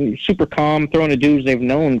shorts and super calm, throwing to dudes they've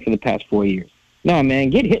known for the past 4 years. No, man,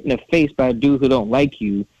 get hit in the face by a dude who don't like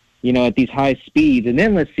you, at these high speeds, and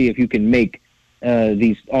then let's see if you can make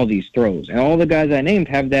all these throws. And all the guys I named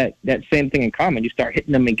have that same thing in common. You start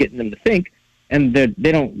hitting them and getting them to think, and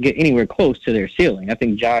they don't get anywhere close to their ceiling. I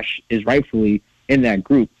think Josh is rightfully in that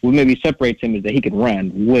group. What maybe separates him is that he can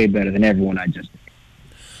run way better than everyone I just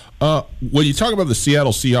named. When you talk about the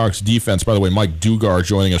Seattle Seahawks defense, by the way, Mike Dugar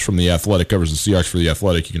joining us from The Athletic, covers the Seahawks for The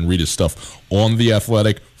Athletic. You can read his stuff on The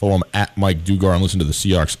Athletic. Follow him at Mike Dugar and listen to the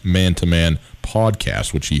Seahawks Man-to-Man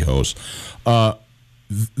podcast, which he hosts.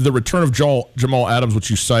 The return of Jamal Adams,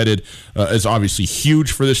 which you cited, is obviously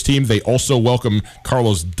huge for this team. They also welcome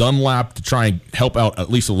Carlos Dunlap to try and help out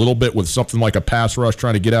at least a little bit with something like a pass rush,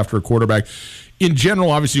 trying to get after a quarterback. In general,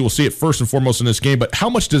 obviously, we'll see it first and foremost in this game, but how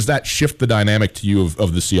much does that shift the dynamic to you of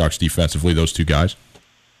the Seahawks defensively, those two guys?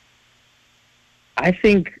 I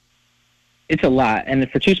think it's a lot, and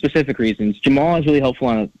for two specific reasons. Jamal is really helpful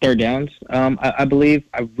on third downs, I believe.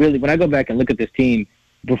 When I go back and look at this team,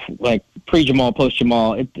 like pre-Jamal,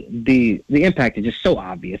 post-Jamal, the impact is just so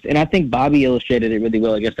obvious. And I think Bobby illustrated it really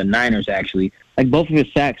well against the Niners, actually. Like, both of his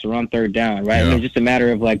sacks are on third down, right? Yeah. And it was just a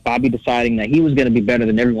matter of, like, Bobby deciding that he was going to be better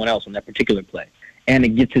than everyone else on that particular play. And it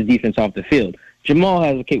gets his defense off the field. Jamal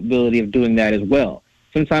has the capability of doing that as well.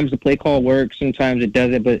 Sometimes the play call works, sometimes it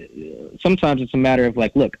doesn't, but sometimes it's a matter of,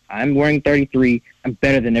 like, look, I'm wearing 33. I'm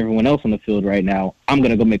better than everyone else on the field right now. I'm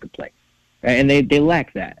going to go make a play. Right? And they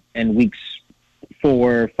lack that in weeks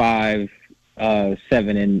 4, 5,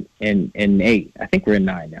 7, and 8. I think we're in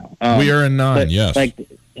 9 now. We are in 9, yes.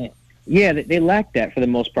 Yeah, they lack that for the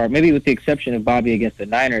most part, maybe with the exception of Bobby against the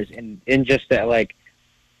Niners, and just that, like,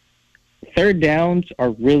 third downs are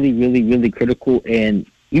really, really, really critical, and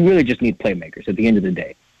you really just need playmakers at the end of the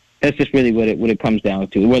day. That's just really what it comes down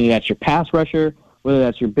to, whether that's your pass rusher, whether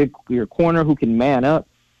that's your corner who can man up,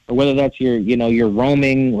 or whether that's your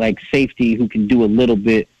roaming, like, safety who can do a little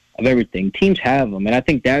bit of everything. Teams have them, and I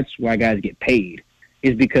think that's why guys get paid,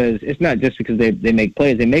 is because it's not just because they make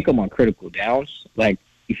plays. They make them on critical downs. Like,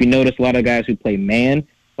 if you notice a lot of guys who play man,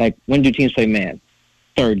 like, when do teams play man?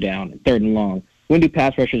 Third down, third and long. When do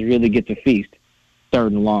pass rushers really get to feast?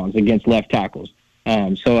 Third and longs against left tackles.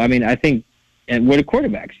 So, I mean, I think where the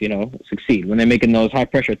quarterbacks, succeed, when they're making those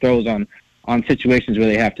high-pressure throws on situations where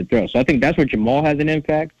they have to throw. So I think that's where Jamal has an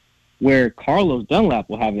impact. Where Carlos Dunlap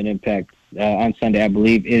will have an impact on Sunday, I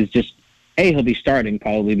believe, is just, A, he'll be starting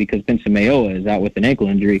probably because Vincent Mayoa is out with an ankle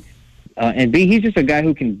injury. And B, he's just a guy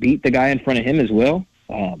who can beat the guy in front of him as well.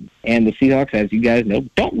 And the Seahawks, as you guys know,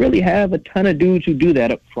 don't really have a ton of dudes who do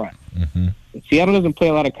that up front. Mm-hmm. Seattle doesn't play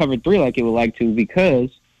a lot of cover 3 like it would like to, because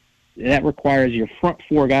that requires your front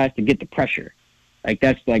 4 guys to get the pressure. Like,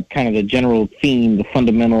 that's like kind of the general theme, the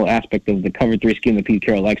fundamental aspect of the cover 3 scheme that Pete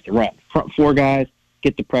Carroll likes to run. Front 4 guys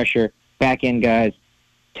get the pressure, back end guys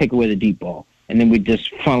take away the deep ball, and then we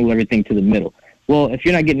just funnel everything to the middle. Well, if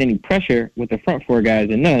you're not getting any pressure with the front 4 guys,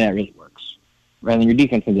 then none of that really works. Right? And your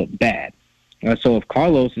defense ends up bad. So if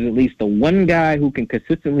Carlos is at least the one guy who can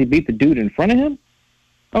consistently beat the dude in front of him,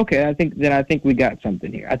 okay, I think we got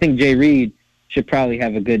something here. I think Jay Reed should probably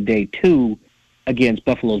have a good day too against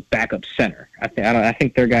Buffalo's backup center. I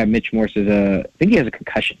think their guy Mitch Morse I think he has a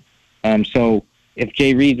concussion. So if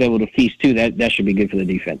Jay Reed's able to feast too, that should be good for the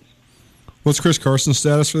defense. What's Chris Carson's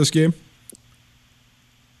status for this game?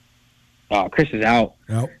 Chris is out.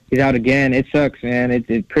 He's out again. It sucks, man.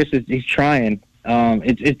 Chris he's trying.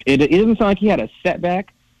 It doesn't sound like he had a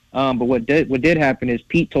setback. But what did happen is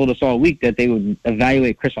Pete told us all week that they would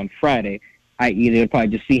evaluate Chris on Friday, i.e. they would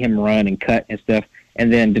probably just see him run and cut and stuff,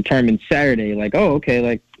 and then determine Saturday, like, oh, okay,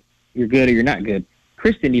 like, you're good or you're not good.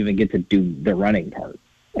 Chris didn't even get to do the running part.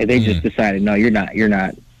 Like, they just decided, no, you're not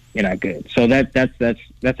good. So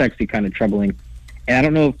that's actually kind of troubling. And I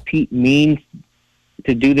don't know if Pete means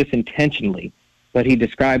to do this intentionally, but he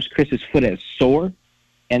describes Chris's foot as sore,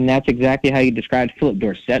 and that's exactly how he described Philip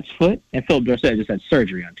Dorsett's foot, and Philip Dorsett just had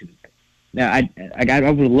surgery on Tuesday. Now, I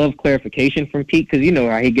would love clarification from Pete, because you know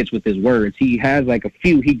how he gets with his words. He has like a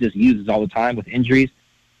few he just uses all the time with injuries.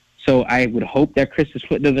 So I would hope that Chris's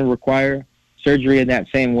foot doesn't require surgery in that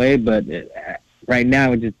same way, but right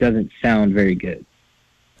now it just doesn't sound very good.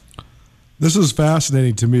 This is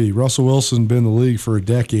fascinating to me. Russell Wilson been in the league for a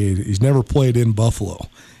decade. He's never played in Buffalo.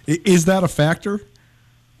 Is that a factor?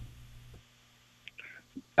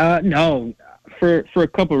 No, for a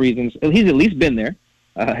couple reasons. He's at least been there.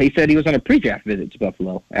 He said he was on a pre-draft visit to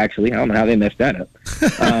Buffalo, actually. I don't know how they messed that up.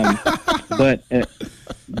 But I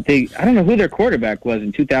don't know who their quarterback was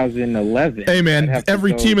in 2011. Hey, man,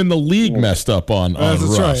 every team in the league messed up on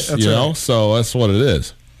Russ, right, you know? So that's what it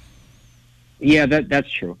is. Yeah,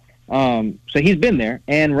 that's true. So he's been there.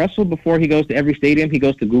 And Russell, before he goes to every stadium, he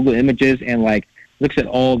goes to Google Images and, like, looks at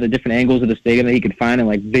all the different angles of the stadium that he could find and,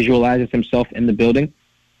 like, visualizes himself in the building.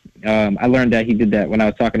 I learned that he did that when I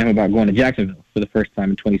was talking to him about going to Jacksonville for the first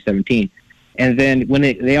time in 2017. And then when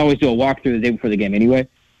they always do a walkthrough the day before the game anyway.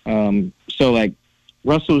 So, like,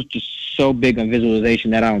 Russell's just so big on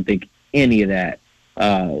visualization that I don't think any of that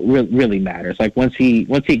really matters. Like, once he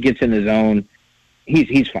gets in the zone,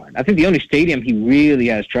 he's fine. I think the only stadium he really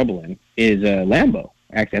has trouble in is Lambeau.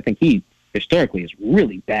 Actually, I think he historically is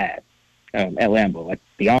really bad at Lambeau. Like,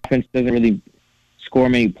 the offense doesn't really score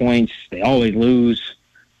many points. They always lose.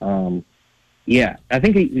 Yeah, I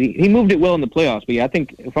think he moved it well in the playoffs. But yeah, I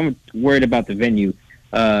think if I'm worried about the venue,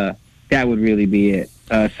 that would really be it.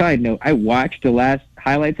 Side note, I watched the last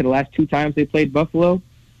highlights of the last 2 times they played Buffalo.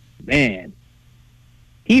 Man,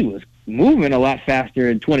 he was moving a lot faster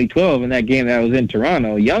in 2012 in that game that was in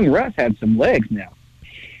Toronto. Young Russ had some legs now.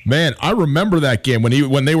 Man, I remember that game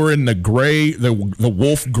when they were in the gray, the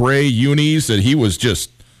wolf gray unis, that he was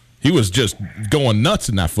just going nuts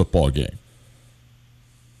in that football game.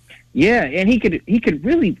 Yeah, and he could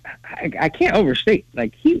really, I can't overstate,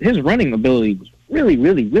 like, his running ability was really,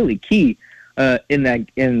 really, really key in that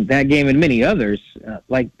game and many others.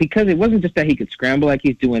 Like, because it wasn't just that he could scramble like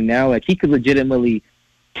he's doing now. Like, he could legitimately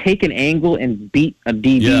take an angle and beat a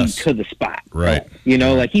DB to the spot. Right. You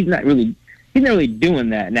know, like, he's not really doing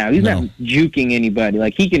that now. He's not juking anybody.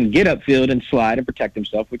 Like, he can get upfield and slide and protect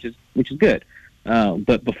himself, which is good.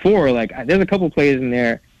 But before, like, there's a couple plays in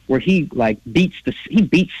there where he beats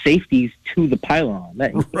safeties to the pylon.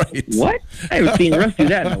 Right. What? I haven't seen Russ do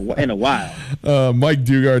that in a while. Mike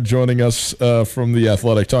Dugar joining us from The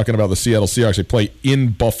Athletic, talking about the Seattle Seahawks. They play in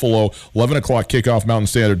Buffalo, 11 o'clock kickoff Mountain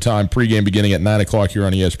Standard Time, pregame beginning at 9 o'clock here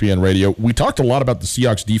on ESPN Radio. We talked a lot about the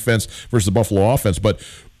Seahawks defense versus the Buffalo offense, but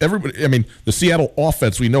the Seattle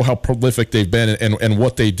offense, we know how prolific they've been and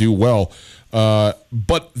what they do well.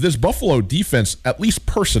 But this Buffalo defense, at least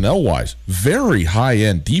personnel-wise, very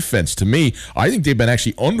high-end defense to me. I think they've been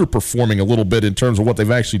actually underperforming a little bit in terms of what they've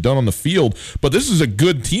actually done on the field. But this is a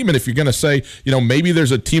good team, and if you're going to say, maybe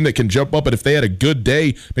there's a team that can jump up, and if they had a good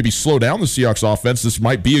day, maybe slow down the Seahawks offense, this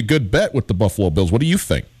might be a good bet with the Buffalo Bills. What do you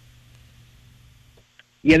think?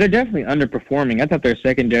 Yeah, they're definitely underperforming. I thought their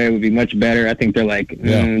secondary would be much better. I think they're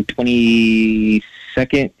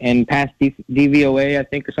 22nd in pass DVOA, I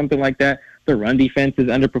think, or something like that. Their run defense is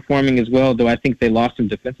underperforming as well, though I think they lost some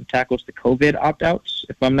defensive tackles to COVID opt-outs,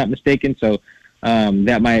 if I'm not mistaken. So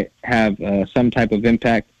that might have some type of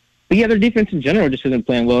impact. But, yeah, their defense in general just isn't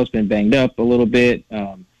playing well. It's been banged up a little bit.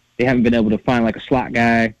 They haven't been able to find, like, a slot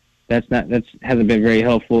guy. That hasn't been very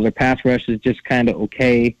helpful. Their pass rush is just kind of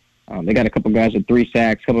okay. They got a couple guys with 3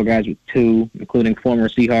 sacks, a couple guys with 2, including former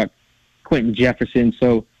Seahawk Quentin Jefferson.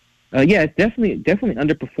 So, yeah, it's definitely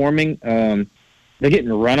underperforming. They're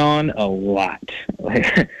getting run on a lot.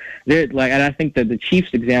 And I think that the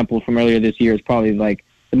Chiefs example from earlier this year is probably like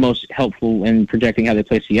the most helpful in projecting how they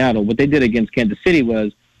play Seattle. What they did against Kansas City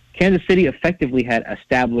was Kansas City effectively had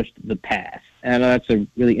established the pass. And I know that's a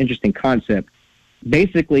really interesting concept.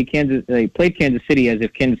 Basically, they played Kansas City as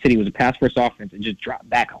if Kansas City was a pass-first offense and just dropped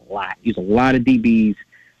back a lot. Used a lot of DBs.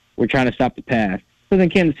 We're trying to stop the pass. So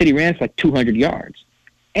then Kansas City ran for 200 yards.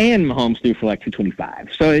 And Mahomes threw for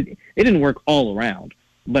 225. So it didn't work all around.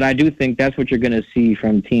 But I do think that's what you're going to see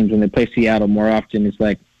from teams when they play Seattle more often. It's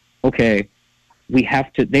like, okay,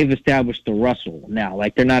 they've established the Russell now.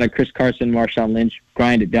 Like, they're not a Chris Carson, Marshawn Lynch,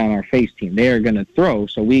 grind it down our face team. They are going to throw,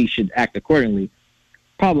 so we should act accordingly.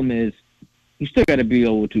 Problem is, you still got to be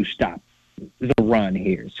able to stop the run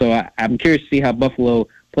here. So I'm curious to see how Buffalo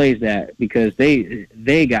plays that, because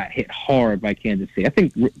they got hit hard by Kansas City. I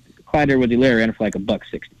think Clyde Edwards-Helaire ran for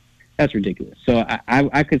 $160. That's ridiculous. So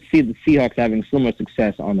I could see the Seahawks having similar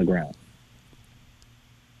success on the ground.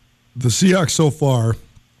 The Seahawks so far,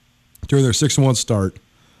 during their 6-1 start,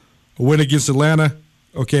 a win against Atlanta.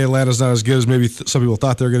 Okay, Atlanta's not as good as maybe some people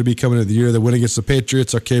thought they were going to be coming into the year. The win against the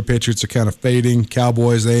Patriots. Okay, Patriots are kind of fading.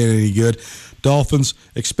 Cowboys, they ain't any good. Dolphins,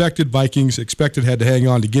 expected. Vikings, expected, had to hang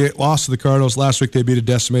on to get it. Lost to the Cardinals. Last week they beat a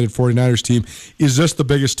decimated 49ers team. Is this the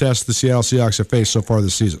biggest test the Seattle Seahawks have faced so far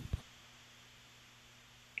this season?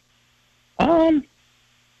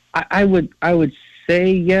 I would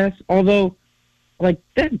say yes, although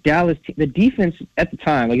that Dallas team, the defense at the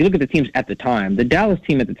time, you look at the teams at the time, the Dallas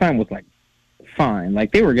team at the time was fine.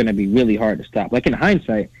 Like, they were going to be really hard to stop. Like, in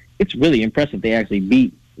hindsight, it's really impressive they actually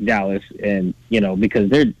beat Dallas, and, because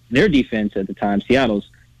their defense at the time, Seattle's,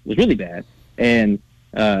 was really bad. And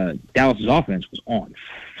Dallas's offense was on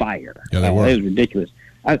fire. Yeah, they were. It was ridiculous.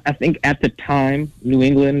 I think at the time, New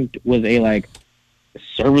England was a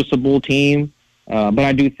serviceable team, but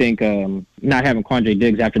I do think not having Quandre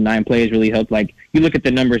Diggs after 9 plays really helped. Like, you look at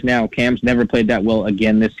the numbers now, Cam's never played that well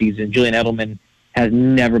again this season. Julian Edelman has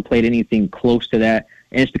never played anything close to that,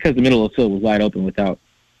 and it's because the middle of the field was wide open without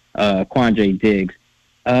Quandre Diggs.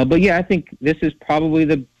 But yeah, I think this is probably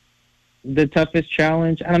the toughest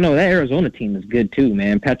challenge. I don't know. That Arizona team is good too,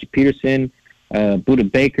 man. Patrick Peterson,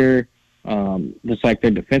 Butte Baker, just like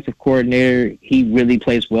their defensive coordinator, he really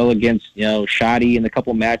plays well against Shoddy in the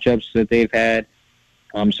couple matchups that they've had.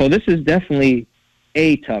 So this is definitely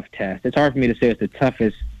a tough test. It's hard for me to say it's the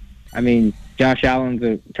toughest. I mean, Josh Allen's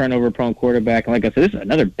a turnover-prone quarterback, and like I said, this is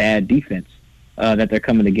another bad defense that they're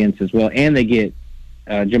coming against as well, and they get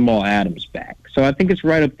Jamal Adams back. So I think it's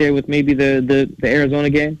right up there with maybe the Arizona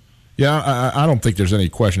game. Yeah, I don't think there's any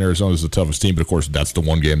question Arizona's the toughest team, but of course that's the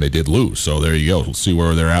one game they did lose. So there you go. We'll see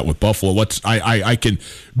where they're at with Buffalo. I can,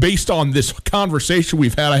 based on this conversation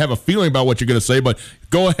we've had, I have a feeling about what you're going to say, but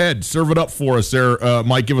go ahead, serve it up for us there.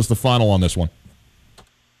 Mike, give us the final on this one.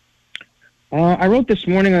 I wrote this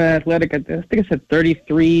morning on Athletic. I think I said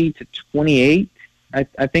 33-28.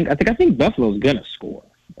 I think Buffalo's going to score.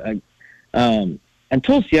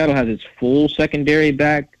 Until Seattle has its full secondary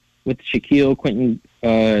back with Shaquille, Quentin,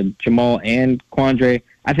 Jamal, and Quandre,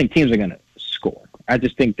 I think teams are going to score. I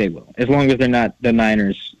just think they will, as long as they're not the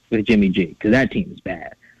Niners with Jimmy G, because that team is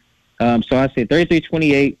bad. So I say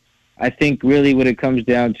 33-28. I think really what it comes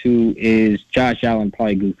down to is Josh Allen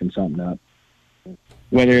probably goofing something up,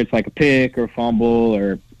 whether it's like a pick or fumble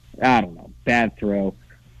or, I don't know, bad throw.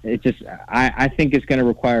 It just, I think it's going to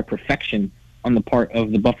require perfection on the part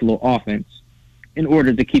of the Buffalo offense in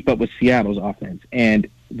order to keep up with Seattle's offense. And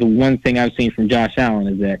the one thing I've seen from Josh Allen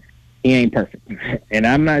is that he ain't perfect. And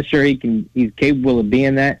I'm not sure he's capable of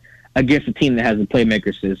being that against a team that has the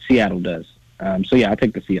playmakers as Seattle does. So yeah, I'll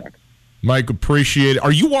take the Seahawks. Mike, appreciate it.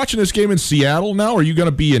 Are you watching this game in Seattle now? Are you going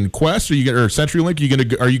to be in Quest or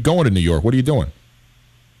CenturyLink? Are you going to New York? What are you doing?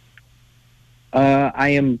 I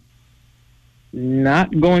am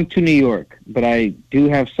not going to New York, but I do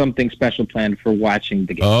have something special planned for watching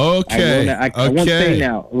the game. Okay. I won't say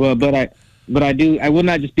now, but I do. I will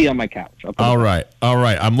not just be on my couch. All right.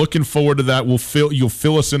 I'm looking forward to that. You'll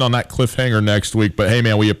fill us in on that cliffhanger next week. But hey,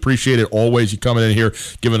 man, we appreciate it always. You coming in here,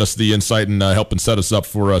 giving us the insight and helping set us up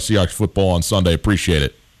for Seahawks football on Sunday. Appreciate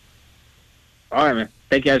it. All right, man.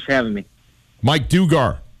 Thank you guys for having me. Mike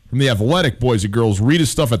Dugar from The Athletic, boys and girls. Read his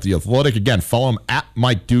stuff at The Athletic. Again, follow him at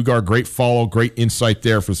Mike Dugar. Great follow, great insight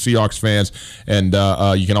there for Seahawks fans. And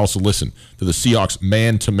you can also listen to the Seahawks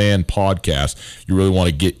Man-to-Man podcast. You really want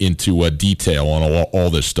to get into detail on all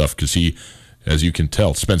this stuff because he, as you can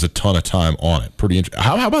tell, spends a ton of time on it. Pretty interesting.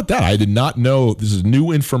 How about that? I did not know. This is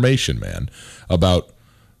new information, man, about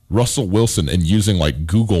Russell Wilson and using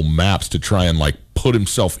Google Maps to try and put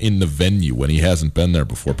himself in the venue when he hasn't been there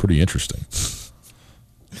before. Pretty interesting.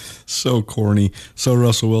 So corny. So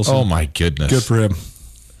Russell Wilson. Oh, my goodness. Good for him.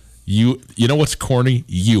 You know what's corny?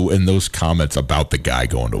 You and those comments about the guy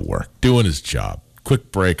going to work, doing his job.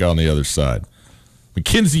 Quick break on the other side.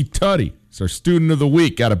 Mackenzie Tutty is our student of the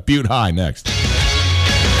week out of Butte High next.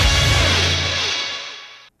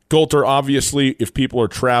 Coulter, obviously, if people are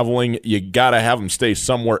traveling, you got to have them stay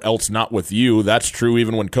somewhere else, not with you. That's true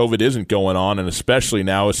even when COVID isn't going on, and especially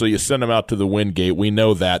now. So you send them out to the Wingate. We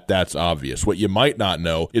know that. That's obvious. What you might not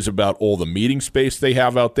know is about all the meeting space they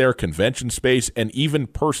have out there, convention space, and even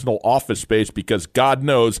personal office space, because God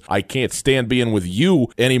knows I can't stand being with you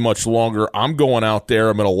any much longer. I'm going out there.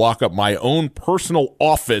 I'm going to lock up my own personal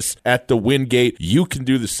office at the Wingate. You can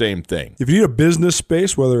do the same thing. If you need a business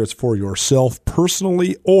space, whether it's for yourself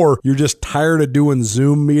personally or you're just tired of doing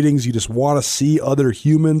Zoom meetings, you just want to see other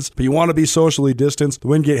humans, but you want to be socially distanced, the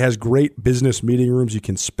Wingate has great business meeting rooms. You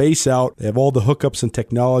can space out. They have all the hookups and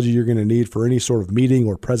technology you're going to need for any sort of meeting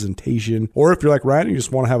or presentation. Or if you're like Ryan, you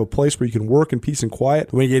just want to have a place where you can work in peace and quiet,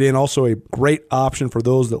 the Wingate Inn also a great option for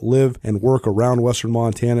those that live and work around Western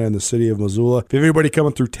Montana and the city of Missoula. If you have anybody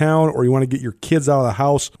coming through town or you want to get your kids out of the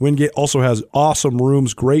house, Wingate also has awesome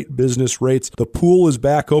rooms, great business rates. The pool is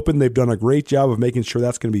back open. They've done a great job of making sure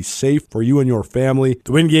that's going to be safe for you and your family.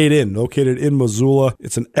 The Wingate Inn, located in Missoula,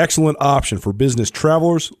 it's an excellent option for business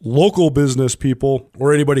travelers, local business people,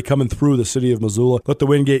 or anybody coming through the city of Missoula. Let the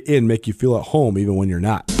Wingate Inn make you feel at home even when you're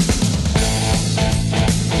not.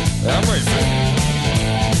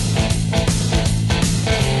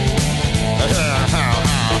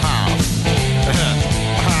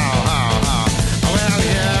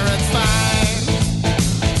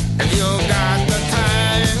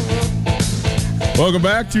 Welcome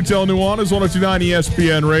back to Tootell Nuanez, 102.9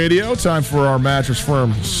 ESPN Radio. Time for our Mattress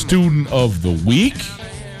Firm Student of the Week,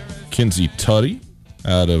 Mackenzie Tutty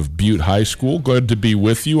out of Butte High School. Good to be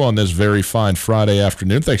with you on this very fine Friday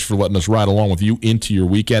afternoon. Thanks for letting us ride along with you into your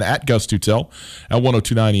weekend. At Gus Tootell, at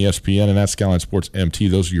 102.9 ESPN, and at Skyline Sports MT.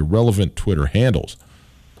 Those are your relevant Twitter handles.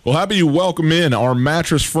 Well, happy to welcome in our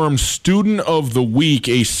Mattress Firm Student of the Week,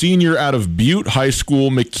 a senior out of Butte High School,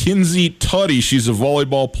 Mackenzie Tutty. She's a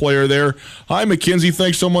volleyball player there. Hi, Mackenzie.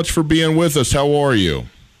 Thanks so much for being with us. How are you?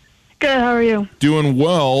 Good. How are you? Doing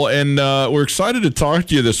well, and we're excited to talk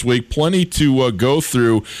to you this week. Plenty to go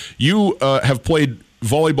through. You have played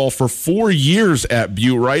volleyball for 4 years at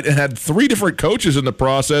Butte, right? And had 3 different coaches in the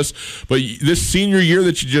process. But this senior year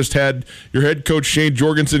that you just had, your head coach Shane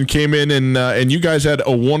Jorgensen came in, and you guys had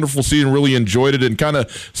a wonderful season, really enjoyed it, and kind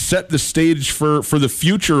of set the stage for the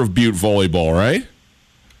future of Butte volleyball, right?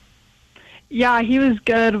 Yeah, he was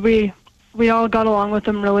good. We all got along with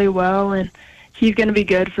him really well, and he's going to be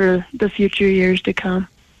good for the future years to come.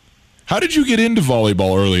 How did you get into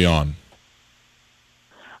volleyball early on?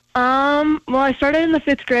 Well, I started in the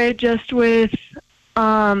 5th grade just with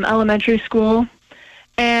elementary school,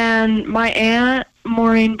 and my aunt,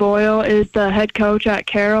 Maureen Boyle, is the head coach at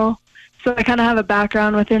Carroll, so I kind of have a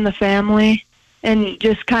background within the family and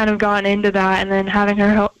just kind of gotten into that, and then having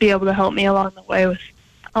her be able to help me along the way was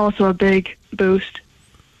also a big boost.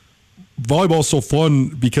 Volleyball's so fun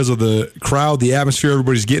because of the crowd, the atmosphere,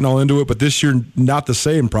 everybody's getting all into it, but this year not the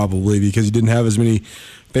same probably because you didn't have as many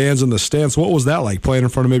fans in the stands. What was that like, playing in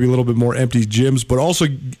front of maybe a little bit more empty gyms, but also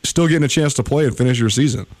still getting a chance to play and finish your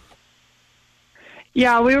season?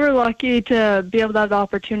 Yeah, we were lucky to be able to have the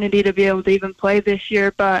opportunity to be able to even play this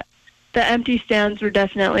year, but the empty stands were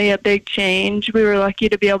definitely a big change. We were lucky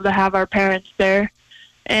to be able to have our parents there,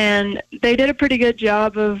 and they did a pretty good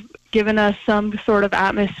job of giving us some sort of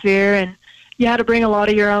atmosphere, and you had to bring a lot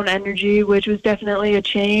of your own energy, which was definitely a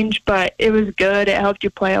change, but it was good. It helped you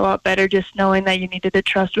play a lot better just knowing that you needed to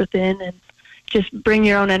trust within and just bring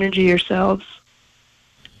your own energy yourselves.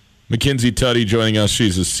 Mackenzie Tutty joining us.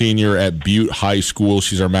 She's a senior at Butte High School.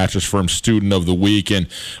 She's our Mattress Firm Student of the Week. And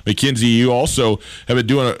Mackenzie, you also have been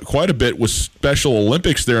doing quite a bit with Special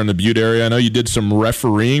Olympics there in the Butte area. I know you did some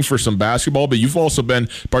refereeing for some basketball, but you've also been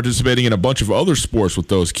participating in a bunch of other sports with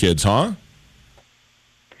those kids, huh?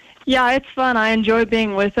 Yeah, it's fun. I enjoy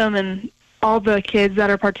being with them, and all the kids that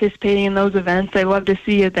are participating in those events, they love to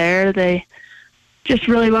see you there. They just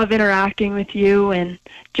really love interacting with you and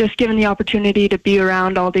just given the opportunity to be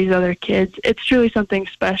around all these other kids. It's truly something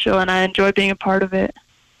special, and I enjoy being a part of it.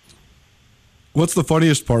 What's the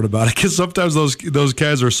funniest part about it? Because sometimes those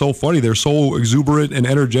guys are so funny. They're so exuberant and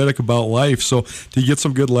energetic about life. So do you get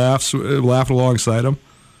some good laughs laughing alongside them?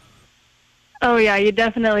 Oh, yeah, you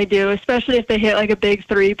definitely do, especially if they hit like a big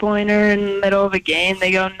three-pointer in the middle of a game.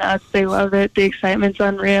 They go nuts. They love it. The excitement's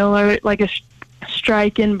unreal. Or like a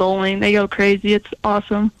strike in bowling. They go crazy. It's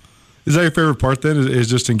awesome. Is that your favorite part then, is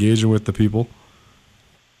just engaging with the people?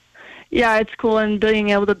 Yeah, it's cool, and being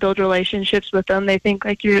able to build relationships with them. They think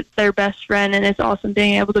like you're their best friend, and it's awesome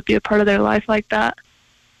being able to be a part of their life like that.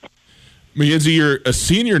 Mackenzie, you're a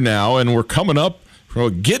senior now, and we're coming up,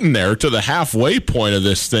 getting there to the halfway point of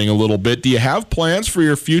this thing a little bit. Do you have plans for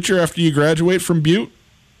your future after you graduate from Butte?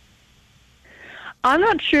 I'm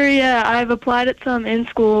not sure yet. I've applied at some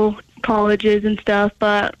in-school colleges and stuff,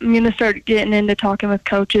 but I'm going to start getting into talking with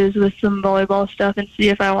coaches with some volleyball stuff and see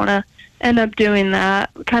if I want to end up doing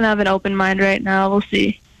that. Kind of have an open mind right now. We'll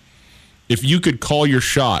see. If you could call your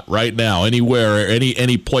shot right now, anywhere,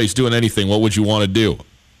 any place, doing anything, what would you want to do?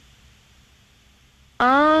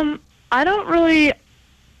 I don't really.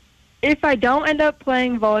 If I don't end up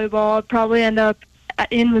playing volleyball, I'll probably end up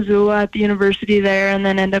in Missoula at the university there and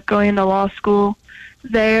then end up going to law school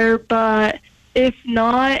there. But if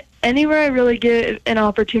not, anywhere I really get an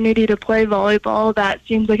opportunity to play volleyball that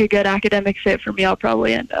seems like a good academic fit for me, I'll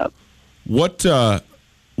probably end up. What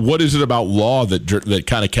is it about law that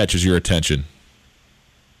kind of catches your attention?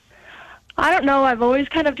 I don't know. I've always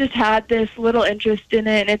kind of just had this little interest in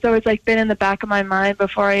it, and it's always like been in the back of my mind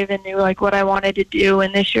before I even knew like what I wanted to do.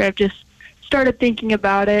 And this year I've just started thinking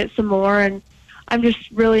about it some more, and I'm just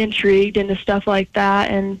really intrigued into stuff like that,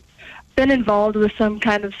 and been involved with some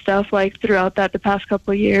kind of stuff like throughout that the past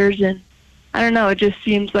couple of years. And I don't know, it just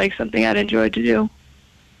seems like something I'd enjoy to do.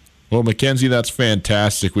 Well, Mackenzie, that's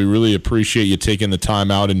fantastic. We really appreciate you taking the time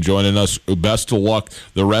out and joining us. Best of luck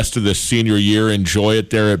the rest of this senior year. Enjoy it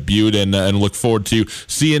there at Butte, and look forward to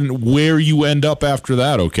seeing where you end up after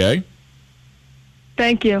that, okay?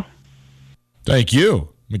 Thank you. Thank you.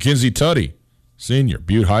 Mackenzie Tutty, senior,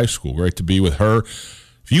 Butte High School. Great to be with her.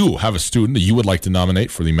 If If you have a student that you would like to nominate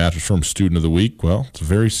for the Mattress Firm Student of the Week, well, it's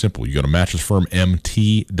very simple. You go to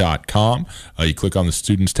mattressfirmmt.com. You click on the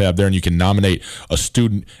Students tab there, and you can nominate a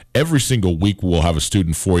student. Every single week we'll have a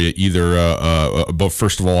student for you, either but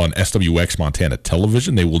first of all on SWX Montana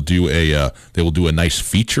Television. They will do a nice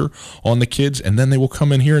feature on the kids, and then they will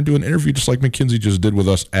come in here and do an interview just like Mackenzie just did with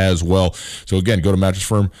us as well. So again, go to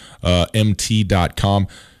mattressfirmmt.com.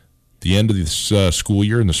 The end of this school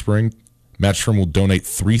year in the spring, Mattress Firm will donate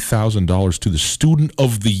 $3,000 to the Student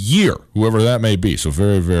of the Year, whoever that may be. So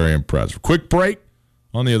very, very impressive. Quick break.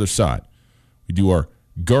 On the other side, we do our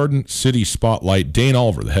Garden City Spotlight. Dane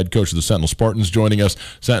Oliver, the head coach of the Sentinel Spartans, joining us.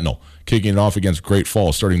 Sentinel kicking it off against Great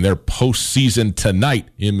Falls, starting their postseason tonight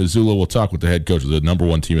in Missoula. We'll talk with the head coach of the number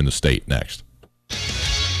one team in the state next.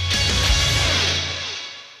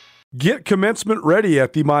 Get commencement ready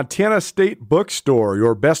at the Montana State Bookstore,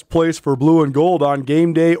 your best place for blue and gold on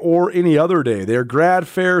game day or any other day. Their grad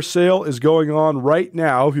fair sale is going on right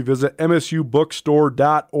now if you visit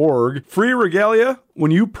msubookstore.org. Free regalia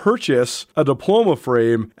when you purchase a diploma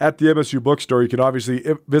frame at the MSU Bookstore. You can obviously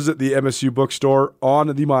visit the MSU Bookstore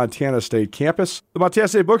on the Montana State campus. The Montana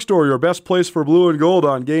State Bookstore, your best place for blue and gold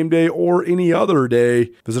on game day or any other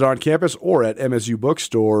day. Visit on campus or at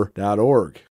msubookstore.org.